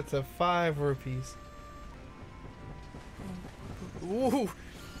profit of 5 rupees. Ooh.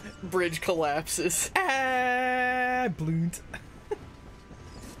 Bridge collapses. Ah, bloont.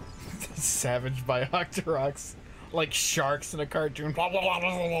 Savage by Octoroks. Like sharks in a cartoon.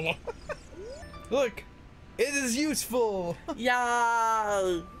 Look, it is useful.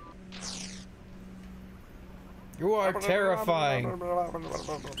 Yeah. You are terrifying.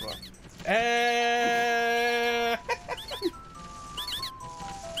 Eh.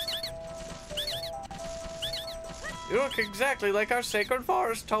 You look exactly like our sacred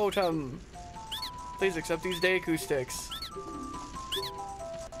forest totem. Please accept these Deku sticks.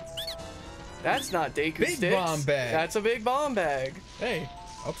 That's not Deku Big sticks. bomb bag. That's a big bomb bag. Hey,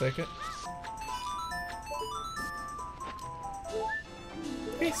 I'll take it.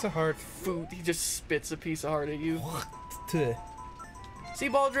 Piece of heart. Food. He just spits a piece of heart at you. Tuh. See,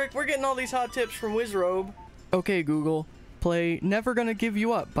 Baldric, we're getting all these hot tips from Wizrobe. Okay, Google. Play Never Gonna Give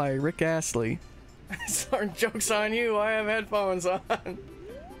You Up by Rick Astley. Sorry, joke's on you. I have headphones on.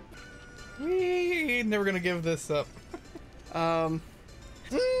 Wee, never gonna give this up.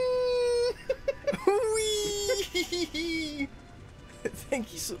 Whee!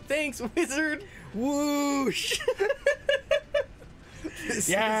 Thank you thanks, Wizard. Whoosh! This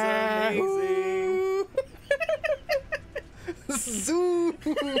Yeah! is amazing. Zoom!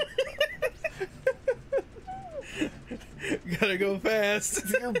 Gotta go fast.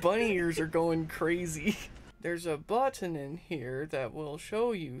 Your bunny ears are going crazy. There's a button in here that will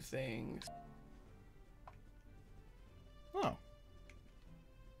show you things. Oh.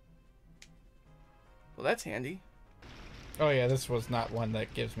 Well, that's handy. Oh yeah, this was not one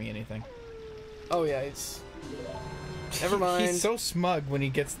that gives me anything. Oh yeah, it's... Never mind. He's so smug when he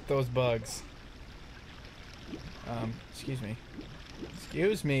gets those bugs. Excuse me.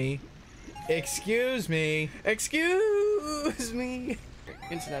 Excuse me. Excuse me. Excuse me.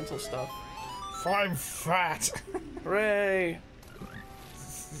 Incidental stuff. I'm fat. Hooray.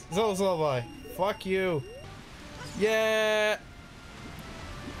 Zelda, fuck you. Yeah.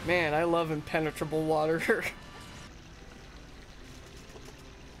 Man, I love impenetrable water.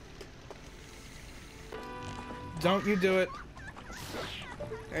 Don't you do it.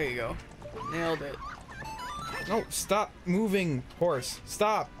 There you go. Nailed it. No, stop moving, horse.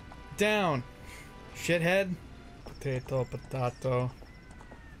 Stop. Down. Shithead. Potato, potato.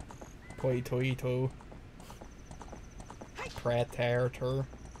 Poito. Predator.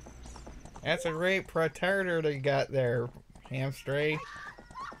 That's a great predator that you got there, hamstray.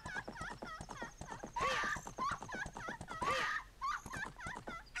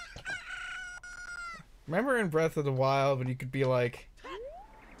 Remember in Breath of the Wild when you could be like,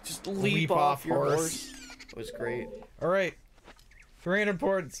 Just leap off your horse. It was great. alright, 300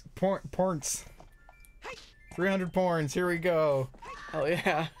 porns. 300 porns, here we go. Hell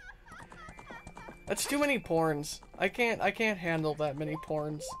yeah. That's too many porns. I can't handle that many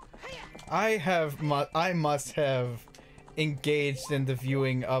porns. I must have engaged in the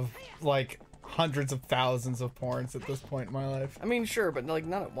viewing of like hundreds of thousands of porns at this point in my life. I mean, sure, but like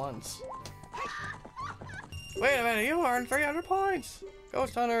not at once. Wait a minute, you earned 300 points!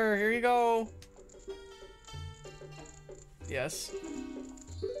 Ghost Hunter, here you go! Yes.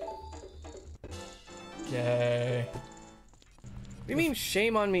 Yay. What do you mean,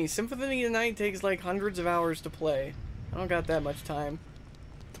 shame on me? Symphony of the Night takes like hundreds of hours to play. I don't got that much time.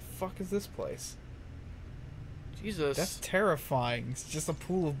 What the fuck is this place? Jesus. That's terrifying. It's just a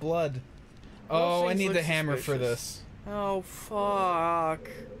pool of blood. Those Oh, I things need look the hammer for suspicious. this. Oh, fuck.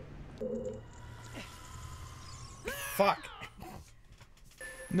 Fuck.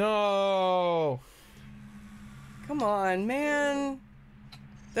 No. Come on, man.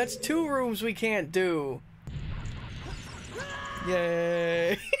 That's 2 rooms we can't do.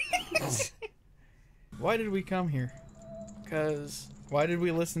 Yay. Why did we come here? Because Why did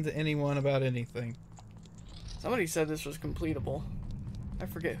we listen to anyone about anything? somebody said this was completable. I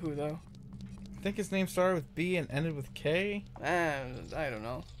forget who, though. I think his name started with B and ended with K. I don't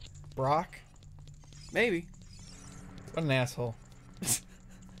know. Brock. Maybe. What an asshole.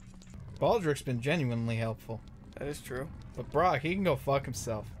 Baldric's been genuinely helpful. That is true. But Brock, he can go fuck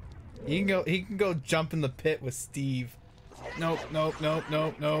himself. He can go jump in the pit with Steve. Nope, nope, nope,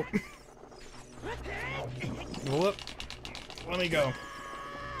 nope, nope. Whoop. Let me go.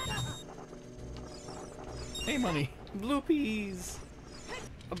 Hey, money. Blue peas.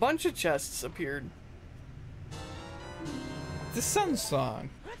 A bunch of chests appeared. The Sun Song.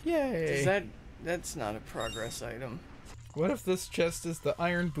 Yay. Is that's not a progress item. What if this chest is the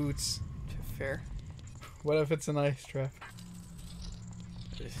iron boots? Fair. What if it's an ice trap?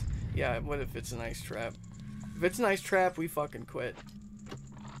 Yeah, what if it's an ice trap? If it's an ice trap, we fucking quit.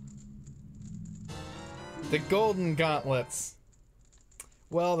 The golden gauntlets.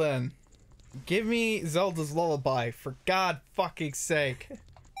 Well then, give me Zelda's lullaby, for God fucking sake.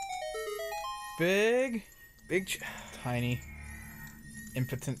 Big, tiny,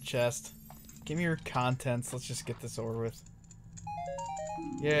 impotent chest. Give me your contents. Let's just get this over with.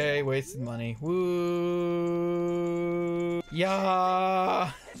 Yay, wasted money. Woo!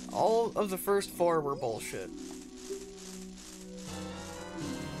 Yeah! All of the first 4 were bullshit.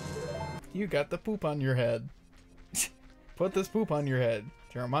 You got the poop on your head. Put this poop on your head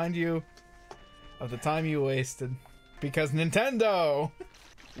to remind you of the time you wasted. Because Nintendo!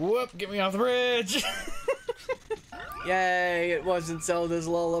 Whoop, get me off the bridge! Yay, it wasn't Zelda's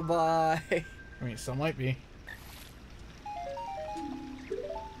lullaby. I mean, some might be.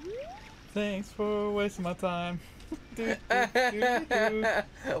 Thanks for wasting my time. Do, do, do, do.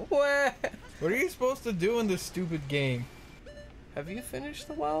 What? What are you supposed to do in this stupid game? Have you finished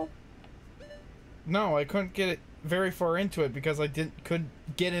the well? No, I couldn't get it very far into it because I couldn't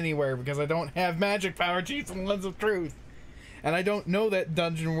get anywhere because I don't have magic power cheats and Lens of Truth. And I don't know that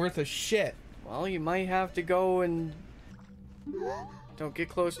dungeon worth a shit. Well, you might have to go and... Don't get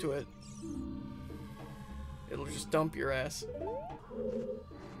close to it. It'll just dump your ass.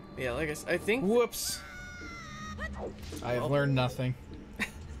 Yeah, like I think... Whoops. I have learned nothing. You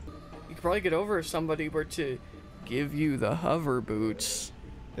could probably get over if somebody were to give you the hover boots.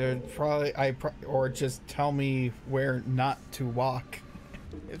 There'd probably or just tell me where not to walk.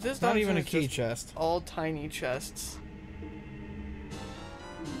 If this Not dungeon even a is key just chest. all tiny chests.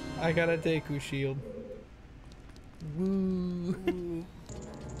 I got a Deku shield. Woo. Ooh.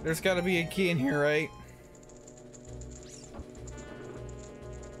 There's got to be a key in here, right?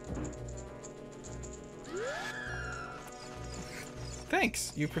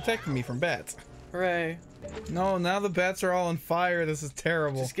 Thanks. You protected me from bats. Hooray. No, now the bats are all on fire. This is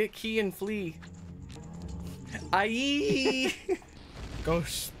terrible. Just get key and flee. Aye. Go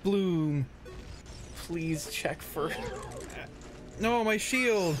sploom. Please check for... No, my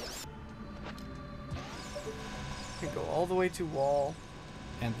shield. Go all the way to wall.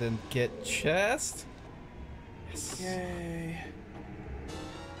 And then get chest. Yes. Yay.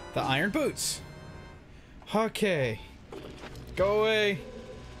 The iron boots. Okay. Go away.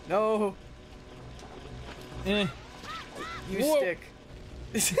 No. Eh. You Whoa. stick.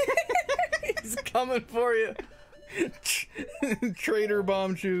 He's coming for you. Traitor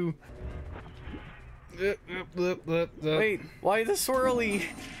bomb shoe. Wait, why the swirly?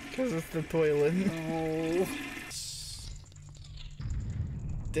 Because it's the toilet. Oh.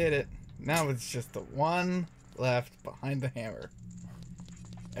 Did it. Now it's just the one left behind the hammer.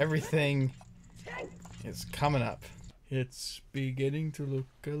 Everything is coming up. It's beginning to look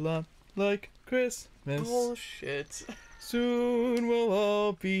a lot like Christmas. Bullshit. Soon we'll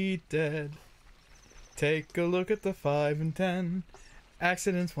all be dead. Take a look at the 5 and 10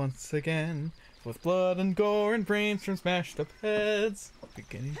 accidents once again, with blood and gore and brains from smashed up heads.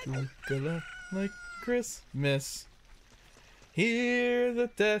 Beginning to look a lot like Christmas. Hear the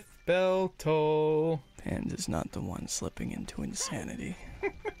death bell toll. and is not the one slipping into insanity.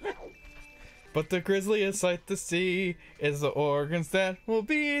 But the grisliest sight to see is the organs that will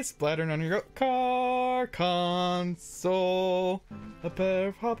be splattering on your car console. A pair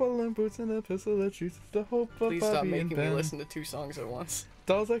of hop-along boots and a pistol that shoots the hope of Please stop Bobby and making me Ben. listen to 2 songs at once.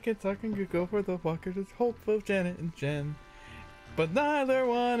 Dolls that can talk and go for the walker, the hope of Janet and Jen. But neither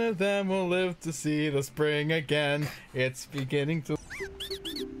one of them will live to see the spring again. It's beginning to...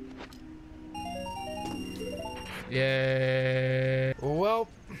 Yay. Well,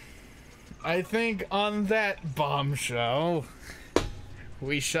 I think on that bombshell,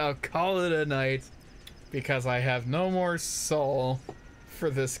 we shall call it a night, because I have no more soul for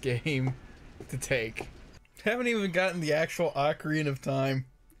this game to take. Haven't even gotten the actual Ocarina of Time.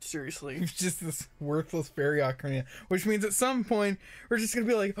 Seriously. It's just this worthless fairy ocarina, which means at some point we're just gonna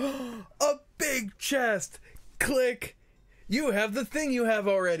be like, oh, a big chest! Click! You have the thing you have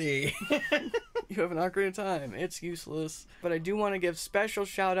already! You have an Ocarina of Time. It's useless. But I do want to give special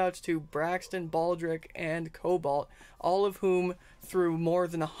shout outs to Braxton, Baldrick, and Cobalt, all of whom threw more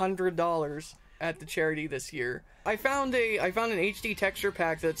than $100 at the charity this year. I found an HD texture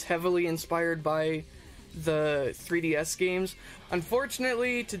pack that's heavily inspired by the 3DS games.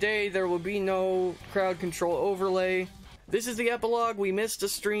 Unfortunately, today there will be no crowd control overlay. This is the epilogue. We missed a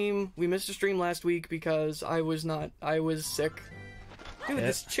stream. We missed a stream last week because I was sick. Dude,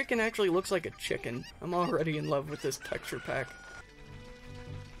 this chicken actually looks like a chicken. I'm already in love with this texture pack.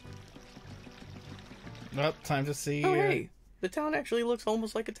 Well, time to see. Oh, hey! The town actually looks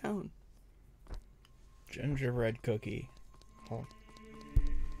almost like a town. Gingerbread cookie. Oh.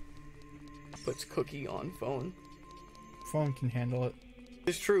 Puts cookie on phone. Phone can handle it.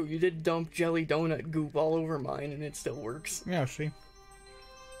 It's true, you did dump jelly donut goop all over mine and it still works. Yeah, see.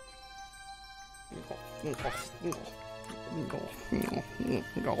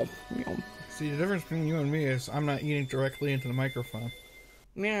 See, the difference between you and me is I'm not eating directly into the microphone.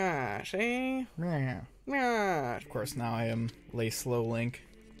 Yeah, see? Yeah. Yeah. Of course, now I am Lay Slow Link.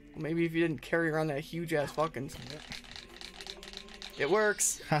 Maybe if you didn't carry around that huge ass fucking... It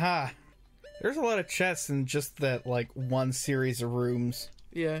works! Haha. There's a lot of chests in just that, like, one series of rooms.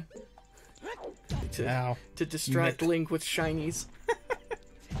 Yeah. Ow. To distract Link with shinies.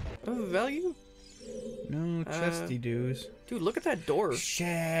 Oh, value? No chesty dues. Dude, look at that door.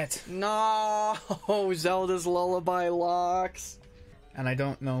 Shit. No, Zelda's lullaby locks. And I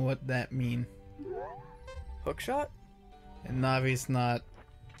don't know what that mean. Hookshot? And Navi's not.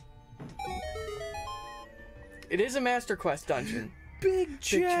 It is a Master Quest dungeon. Big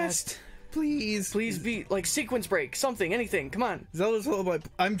chest. Please. Please be, like, sequence break. Something, anything. Come on. Zelda's lullaby.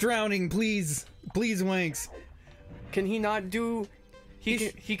 I'm drowning. Please. Please, Wanks. Can he not do...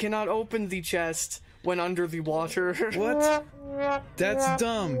 He cannot open the chest when under the water. What? That's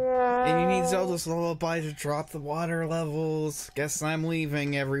dumb. And you need Zelda's lullaby to drop the water levels. Guess I'm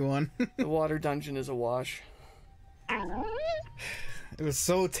leaving, everyone. The water dungeon is a wash. It was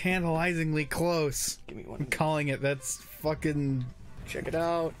so tantalizingly close. Give me one. I'm calling it. That's fucking... Check it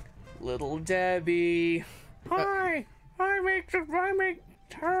out. Little Debbie. Hi! I make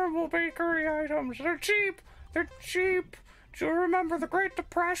terrible bakery items. They're cheap! They're cheap! Do you remember the Great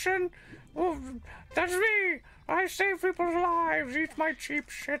Depression? Oh, that's me! I save people's lives! Eat my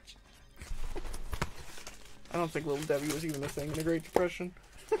cheap shit! I don't think Little Debbie was even a thing in the Great Depression.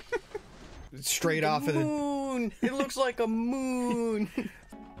 Straight off of the... moon! It looks like a moon!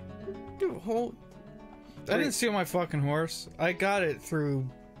 Dude, hold... I didn't steal my fucking horse. I got it through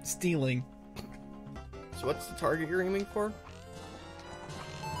stealing. So what's the target you're aiming for?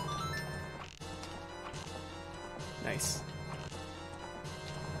 Nice.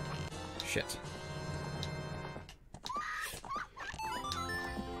 Shit.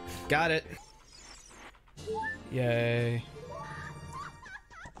 Got it. Yay.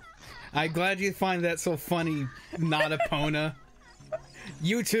 I'm glad you find that so funny, not Epona.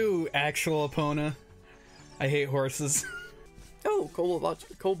 You too, actual Epona. I hate horses. Oh,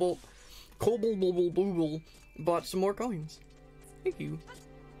 Cobalt bought some more coins. Thank you.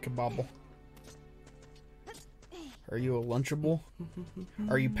 Kabobble. Are you a Lunchable?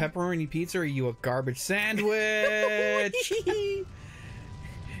 Are you pepperoni pizza or are you a garbage sandwich?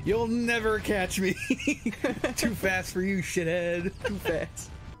 You'll never catch me. Too fast for you, shithead. Too fast.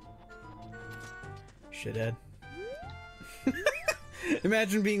 Shithead.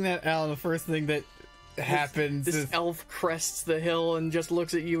 Imagine being that owl and the first thing that happens This is... elf crests the hill and just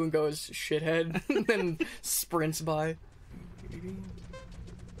looks at you and goes, shithead, and then sprints by.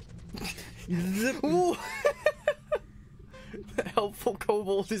 Zip. Ooh. Helpful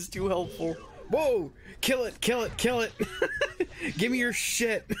kobold is too helpful. Whoa! Kill it! Kill it! Kill it! Give me your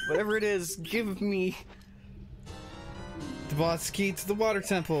shit! Whatever it is, give me. The boss key to the water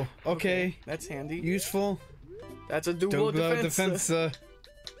temple. Okay. That's handy. Useful. That's a double defense.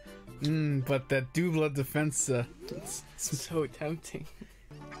 But that double defensa. It's so tempting.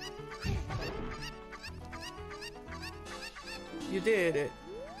 You did it.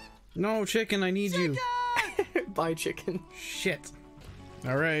 No, chicken, I need you. Bye, chicken. Shit.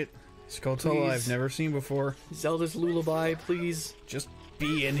 Alright. Skulltula I've never seen before. Zelda's lullaby, please. Just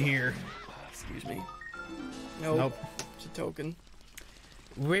be in here. Excuse me. Nope. It's a token.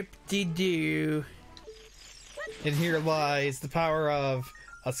 Whip-de-doo. And here lies the power of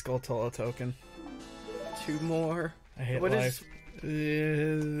a Skulltula token. 2 more. I hate What life.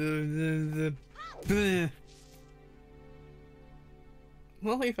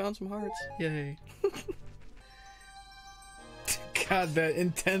 Well, he found some hearts. Yay. God, that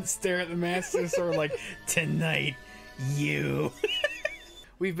intense stare at the Master Sword, like, tonight, you.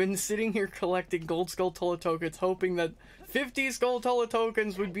 We've been sitting here collecting gold Skulltula tokens, hoping that 50 Skulltula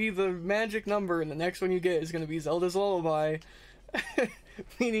tokens would be the magic number, and the next one you get is going to be Zelda's Lullaby.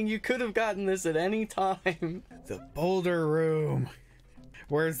 Meaning you could have gotten this at any time. The Boulder Room.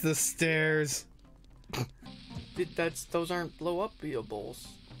 Where's the stairs? Those aren't blow-up-beables.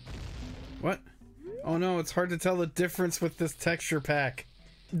 What? Oh no, it's hard to tell the difference with this texture pack.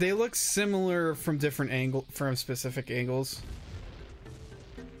 They look similar from from specific angles.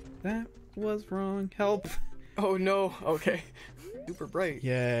 That was wrong. Help. Oh no, okay. Super bright.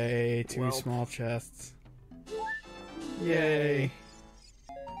 Yay, 2 small chests. Yay.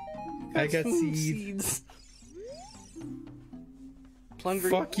 I got seeds. Plunger.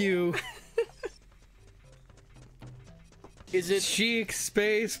 Fuck you. Is it Chic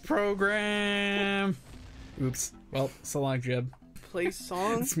Space Program? Oops. Well, so long, Jeb. play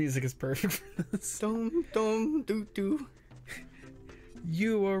song? This music is perfect for this. Dum dum doo doo.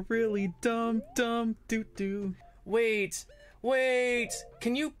 You are really dumb, doo doo. Wait.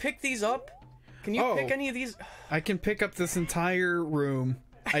 Can you pick these up? Can you pick any of these? I can pick up this entire room.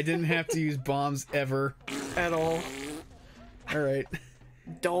 I didn't have to use bombs ever. At all. Alright.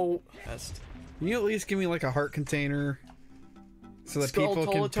 Don't. Best. Can you at least give me like a heart container? So that people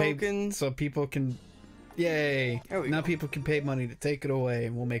can pay. Token. So people can. Yay! There we Now go. people can pay money to take it away,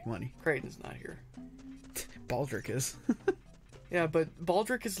 and we'll make money. Kraden's not here. Baldric is. Yeah, but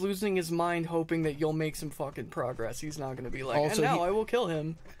Baldric is losing his mind hoping that you'll make some fucking progress. He's not gonna be like, Also, and now I will kill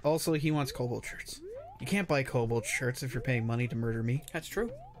him. Also, he wants kobold shirts. You can't buy kobold shirts if you're paying money to murder me. That's true.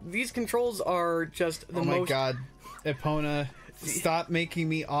 These controls are just the Oh most... my god. Epona, stop making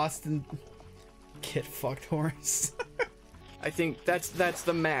me Austin... Get fucked, Horace. I think that's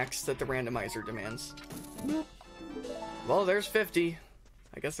the max that the randomizer demands. Well, there's 50.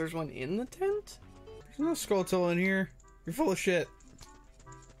 I guess there's one in the tent? There's no Skulltula in here. You're full of shit.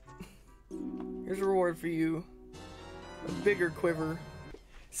 Here's a reward for you. A bigger quiver.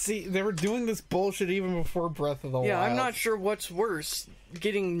 See, they were doing this bullshit even before Breath of the Wild. Yeah, I'm not sure what's worse.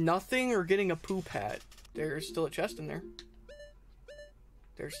 Getting nothing or getting a poop hat. There's still a chest in there.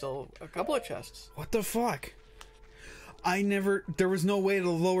 There's still a couple of chests. What the fuck? There was no way to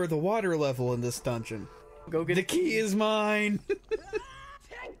lower the water level in this dungeon. Go get The key is mine!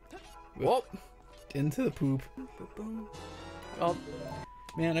 Whoa! Into the poop. Oh,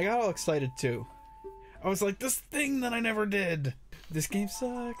 Man, I got all excited too. I was like, this thing that I never did. This game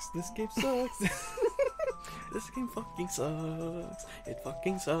sucks. This game sucks. this game fucking sucks. It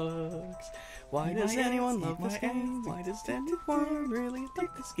fucking sucks. Why does anyone love this game? Why does anyone really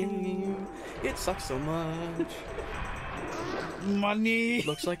take this game? It sucks so much. Money.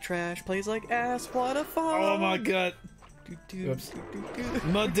 Looks like trash, plays like ass. What a fun! Oh my god. Oops.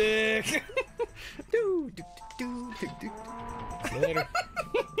 My dick. Later.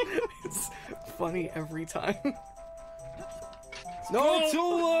 It's funny every time. No,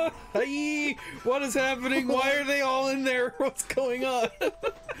 Tula! Hey, what is happening? Why are they all in there? What's going on?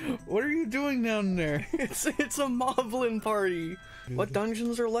 What are you doing down there? It's a Moblin party. What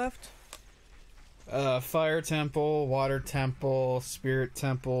dungeons are left? Fire Temple, Water Temple, Spirit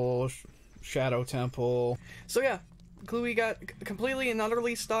Temple, Shadow Temple. So yeah, Chloe got completely and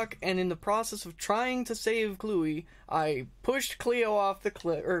utterly stuck, and in the process of trying to save Chloe, I pushed Cleo off the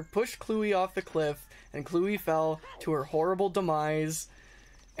cliff, or pushed Chloe off the cliff, and Chloe fell to her horrible demise,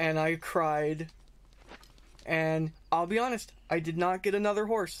 and I cried. And I'll be honest, I did not get another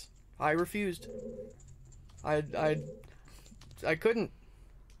horse. I refused. I couldn't.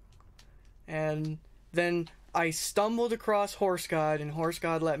 And then I stumbled across Horse God, and Horse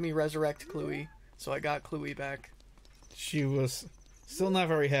God let me resurrect Chloe, so I got Chloe back. She was still not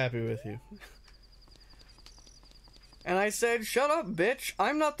very happy with you. And I said, shut up, bitch.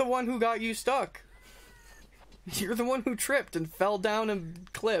 I'm not the one who got you stuck. You're the one who tripped and fell down a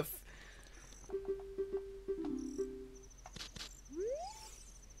cliff.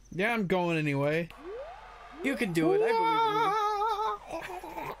 Yeah, I'm going anyway. You can do it, I believe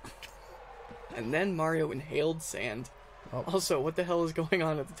you. And then Mario inhaled sand. Oh. Also, what the hell is going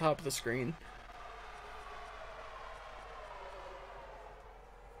on at the top of the screen?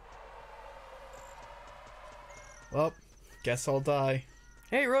 Well, guess I'll die.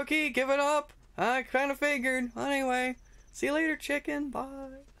 Hey, rookie, give it up. I kind of figured. Anyway, see you later, chicken. Bye.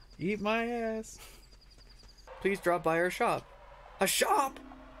 Eat my ass. Please drop by our shop. A shop?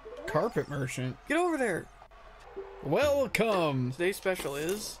 Carpet merchant. Get over there. Welcome. Today's special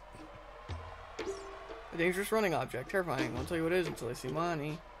is a dangerous running object. Terrifying. Won't tell you what it is until I see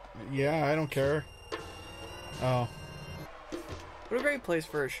money. Yeah, I don't care. Oh. What a great place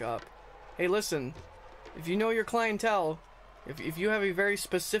for a shop. Hey, listen. If you know your clientele, if you have a very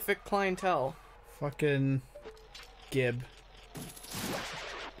specific clientele, Fucking Gib.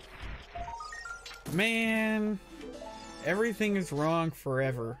 Man, everything is wrong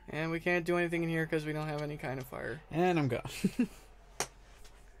forever. and we can't do anything in here because we don't have any kind of fire. And I'm gone.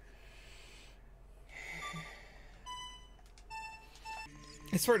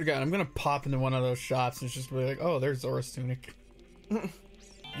 I swear to God, I'm gonna pop into one of those shops and it's just be like, oh, there's Zora's tunic.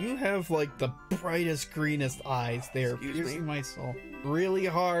 You have like the brightest, greenest eyes there, Excuse piercing me? my soul. Really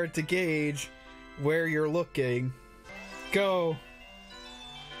hard to gauge where you're looking. Go.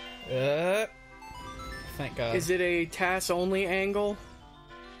 Thank God. Is it a TAS-only angle?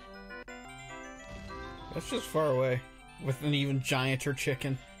 That's just far away. With an even gianter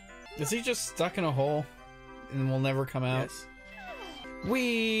chicken. Is he just stuck in a hole and will never come out? Yes.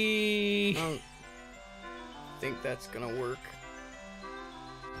 Wee. I don't think that's gonna work.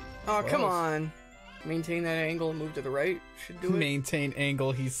 Oh, come Close. on. Maintain that angle and move to the right. Should do it. Maintain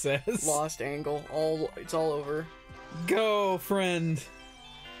angle, he says. Lost angle. It's all over. Go, friend.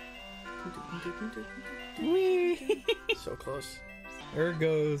 Wee. So close. There it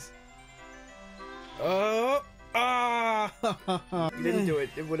goes. Oh. Ah. You didn't do it.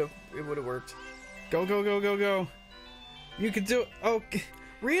 It would have worked. Go, go, go, go, go. You could do it. Okay.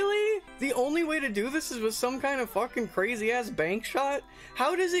 Really? The only way to do this is with some kind of fucking crazy ass bank shot?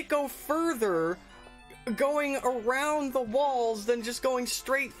 How does it go further going around the walls than just going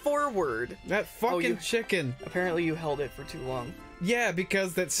straight forward? That fucking you- chicken. Apparently you held it for too long. Yeah,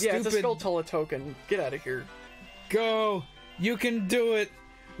 because that Yeah, stupid... it's a Skulltula token. Get out of here. Go. You can do it.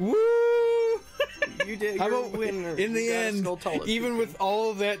 Woo! You did. How You're a about winner. in the You got a end, Skulltula even token. with all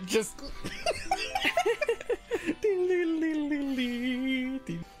of that, just...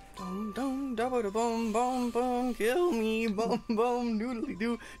 Dum dum dabba da bum bum bum, kill me bum bum doodly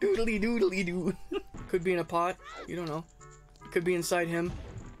doo doodly doodly doo. Could be in a pot. You don't know. Could be inside him.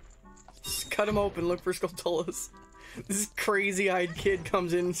 Just cut him open. Look for Skulltulas. This crazy-eyed kid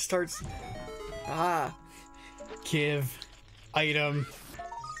comes in and starts. Ah, Give. Item.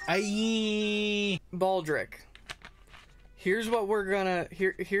 Aye. Baldric. Here's what we're gonna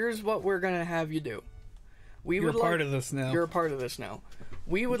here's what we're gonna have you do. You're part of this now. You're a part of this now.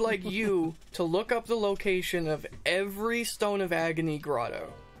 We would like you to look up the location of every Stone of Agony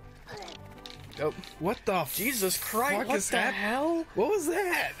grotto. Oh, What the Jesus Christ! fuck What is the that? hell? What was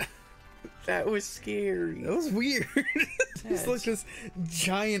that? That was scary. That was weird. It's like this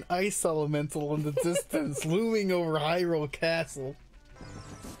giant ice elemental in the distance looming over Hyrule Castle.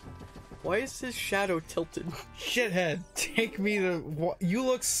 Why is his shadow tilted? Shithead, take me to... You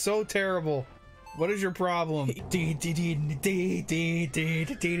look so terrible. What is your problem?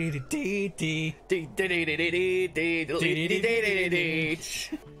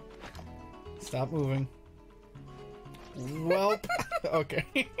 Stop moving. Welp. Okay.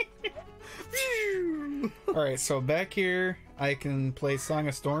 Alright, so back here, I can play Song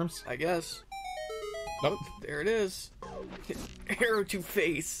of Storms. I guess. Nope. There it is. Arrow to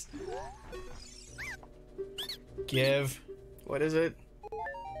face. Give. What is it?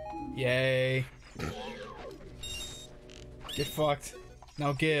 Yay. Get fucked.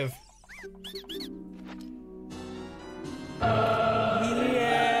 Now give.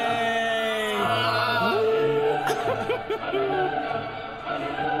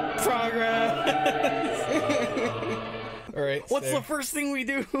 Progress. All right. What's the first thing we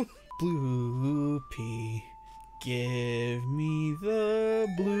do? Bloopy? Give me the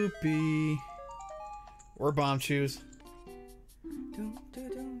bloopy. Or bomb shoes.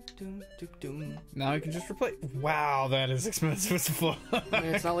 Now I can just replace. Wow, that is expensive as fuck. I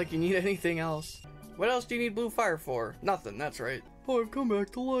mean, it's not like you need anything else. What else do you need blue fire for? Nothing, that's right. Oh, I've come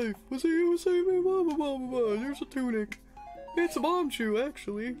back to life. Was it you who saved me? Blah, blah, blah, blah, blah. There's a tunic. It's a bomb shoe,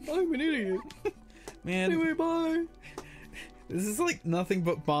 actually. I'm an idiot. Man. Anyway, bye. This is like nothing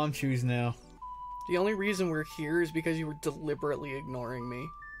but bomb shoes now. The only reason we're here is because you were deliberately ignoring me.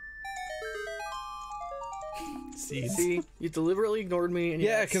 Seeds. See? You deliberately ignored me and you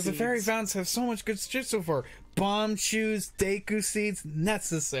Yeah, got because the fairy seeds. fountains have so much good shit so far. Bomb shoes, Deku seeds,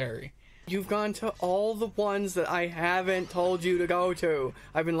 necessary. You've gone to all the ones that I haven't told you to go to.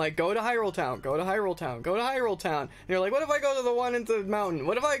 I've been like, go to Hyrule Town, go to Hyrule Town, go to Hyrule Town. And you're like, what if I go to the one in the mountain?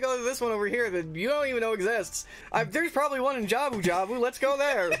 What if I go to this one over here that you don't even know exists? There's probably one in Jabu Jabu. Let's go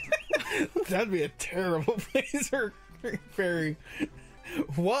there. That'd be a terrible place for Great Fairy.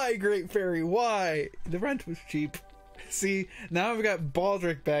 Why, Great Fairy? Why? The rent was cheap. See, now I've got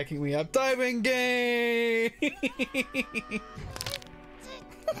Baldric backing me up. Diving game!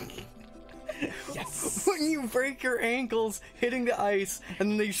 Yes! When you break your ankles hitting the ice, and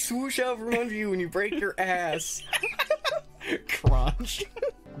then they swoosh out from under you and you break your ass. Crunch.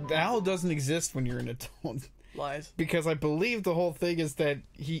 The owl doesn't exist when you're an adult. Lies. Because I believe the whole thing is that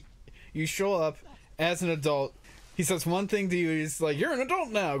you show up as an adult, he says one thing to you, he's like, you're an adult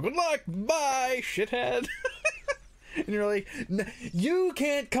now, good luck, bye, shithead. And you're like, you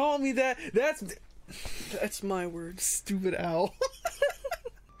can't call me that, that's my word. Stupid owl.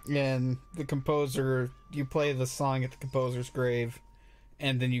 And the composer, you play the song at the composer's grave,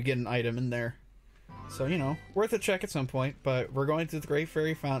 and then you get an item in there. So, you know, worth a check at some point, but we're going to the Great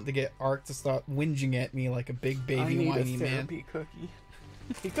Fairy Fountain to get Ark to stop whinging at me like a big baby whiny man. Therapy cookie.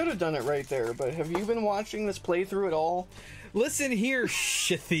 He could have done it right there, but have you been watching this playthrough at all? Listen here,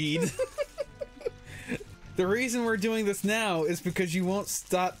 Shithid. The reason we're doing this now is because you won't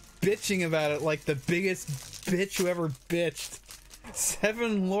stop bitching about it like the biggest bitch who ever bitched.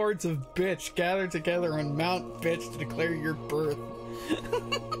 7 lords of bitch gathered together on Mount Bitch to declare your birth.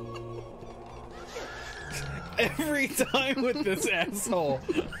 Every time with this asshole.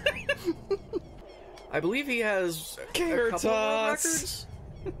 I believe he has a couple of records.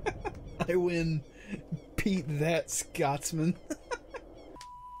 I win. Pete that Scotsman.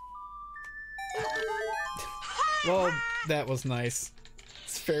 Well, that was nice.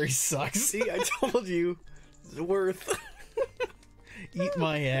 This fairy sucks. See, I told you. It's worth. Eat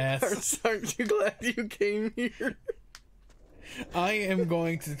my ass. Aren't you glad you came here? I am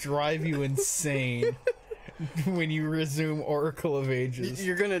going to drive you insane when you resume Oracle of Ages.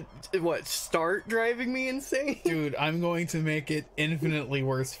 You're gonna, what, start driving me insane? Dude, I'm going to make it infinitely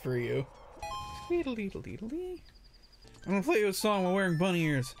worse for you. I'm gonna play you a song while wearing bunny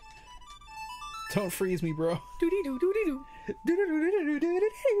ears. Don't freeze me, bro.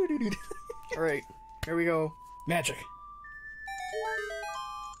 Alright, here we go. Magic.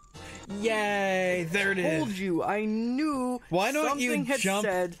 Yay, there it I is. told you, I knew. Why don't you something had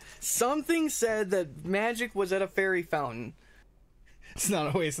jump? Something said that magic was at a fairy fountain. It's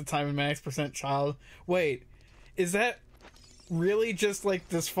not a waste of time and max % child. Wait, is that really just like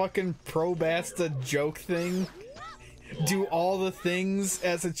this fucking pro-basta joke thing? Do all the things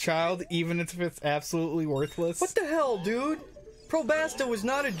as a child, even if it's absolutely worthless? What the hell, dude? Probasta was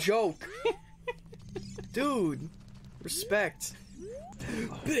not a joke. Dude, respect.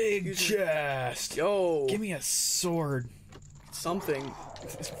 Big chest. Yo, Give me a sword. something.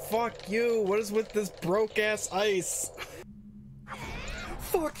 Fuck you. What is with this broke ass ice?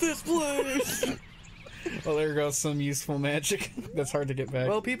 Fuck this place. Well, there goes some useful magic. That's hard to get back.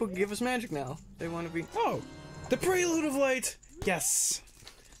 Well, people can give us magic now. They want to be. Oh, the Prelude of Light. Yes.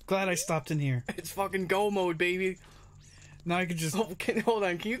 Glad I stopped in here. It's fucking go mode, baby. Now I could just. Oh, hold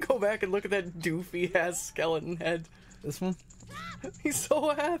on. Can you go back and look at that doofy ass skeleton head? This one. He's so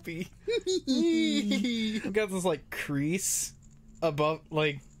happy. I've got this like crease above,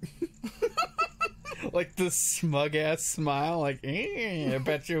 like, like this smug ass smile. Like, I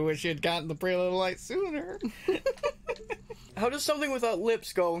bet you wish you'd gotten the Prelude of Light sooner. How does something without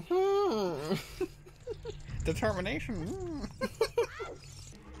lips go? Determination.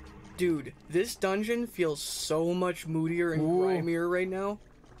 Dude, this dungeon feels so much moodier and grimier right now.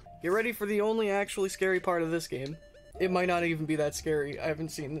 Get ready for the only actually scary part of this game. It might not even be that scary. I haven't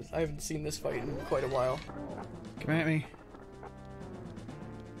seen this fight in quite a while. Come at me.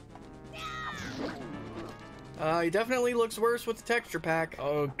 He definitely looks worse with the texture pack.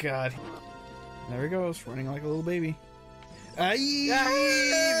 Oh god. There he goes, running like a little baby. Aye!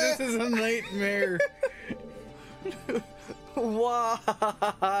 This is a nightmare.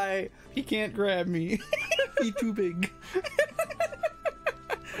 Why? He can't grab me. He's too big.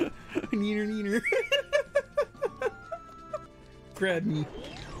 Neener. Grab me.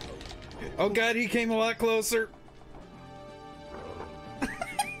 Oh god, he came a lot closer.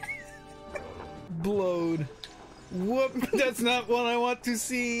 Blowed. Whoop, that's not what I want to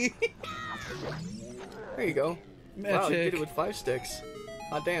see. There you go. Wow, you did Magic. it with 5 sticks.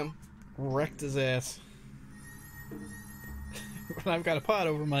 Hot damn. Wrecked his ass. I've got a pot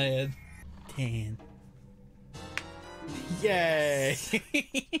over my head. 10. Yay!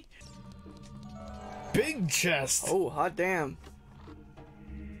 Big chest. Oh, hot damn.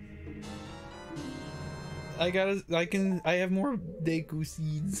 I have more Deku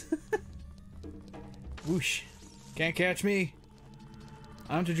seeds. Whoosh. Can't catch me.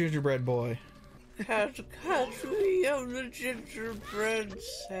 I'm the gingerbread boy. Catch me, I'm the gingerbread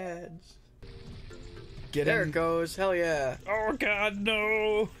sads. Get There in. it goes, hell yeah. Oh god,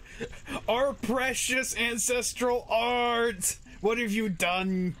 no! Our precious ancestral art! What have you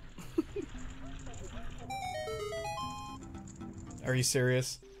done? Are you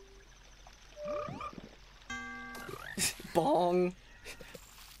serious? Bong.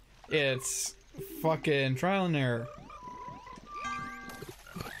 It's fucking trial and error.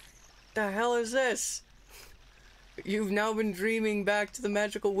 The hell is this? You've now been dreaming back to the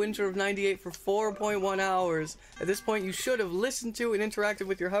magical winter of 98 for 4.1 hours. At this point, you should have listened to and interacted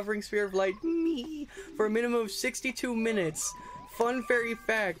with your hovering sphere of light me for a minimum of 62 minutes. Fun fairy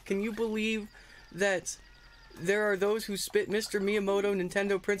fact, can you believe that there are those who spit Mr. Miyamoto,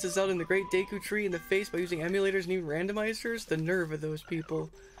 Nintendo, Princess Zelda, and the Great Deku Tree in the face by using emulators and even randomizers? The nerve of those people.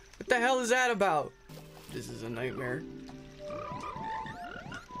 What the hell is that about? This is a nightmare.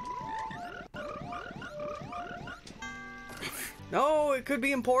 No, it could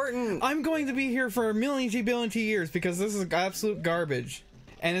be important. I'm going to be here for a million billion years because this is absolute garbage.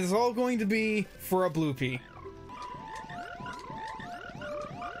 And it's all going to be for a bloopy.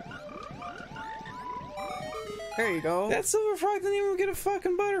 There you go. That silver frog didn't even get a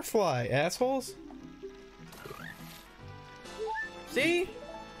fucking butterfly, assholes. See?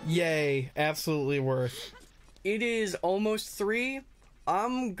 Yay, absolutely worth. It is almost 3.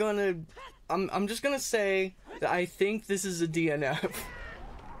 I'm just gonna say that I think this is a DNF.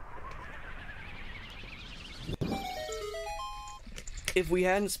 If we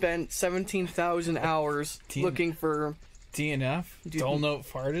hadn't spent 17,000 hours looking for... DNF? Dull note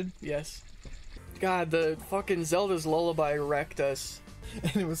farted? Yes. God, the fucking Zelda's Lullaby wrecked us.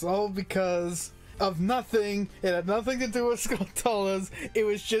 And it was all because of nothing. It had nothing to do with Skulltulas. It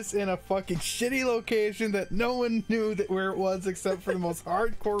was just in a fucking shitty location that no one knew where it was except for the most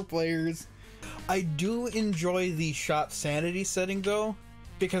hardcore players. I do enjoy the shop sanity setting though,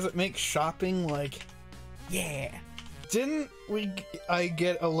 because it makes shopping like, yeah. Didn't I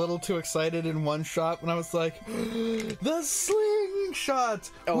get a little too excited in one shop when I was like, the slingshot!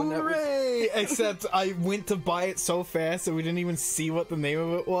 Oh, hooray! Except I went to buy it so fast that we didn't even see what the name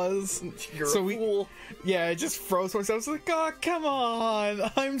of it was. You're so a fool. Yeah, I just froze myself. I was like, oh, come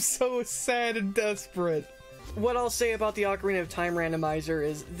on! I'm so sad and desperate. What I'll say about the Ocarina of Time randomizer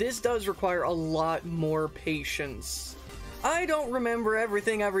is this does require a lot more patience. I don't remember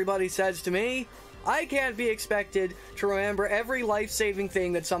everything everybody says to me. I can't be expected to remember every life-saving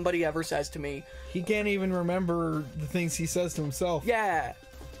thing that somebody ever says to me. He can't even remember the things he says to himself. Yeah.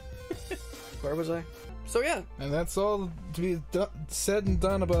 Where was I? So yeah. And that's all to be said and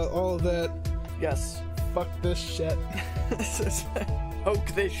done about all of that. Yes. Fuck this shit. Poke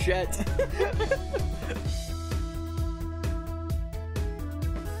this shit.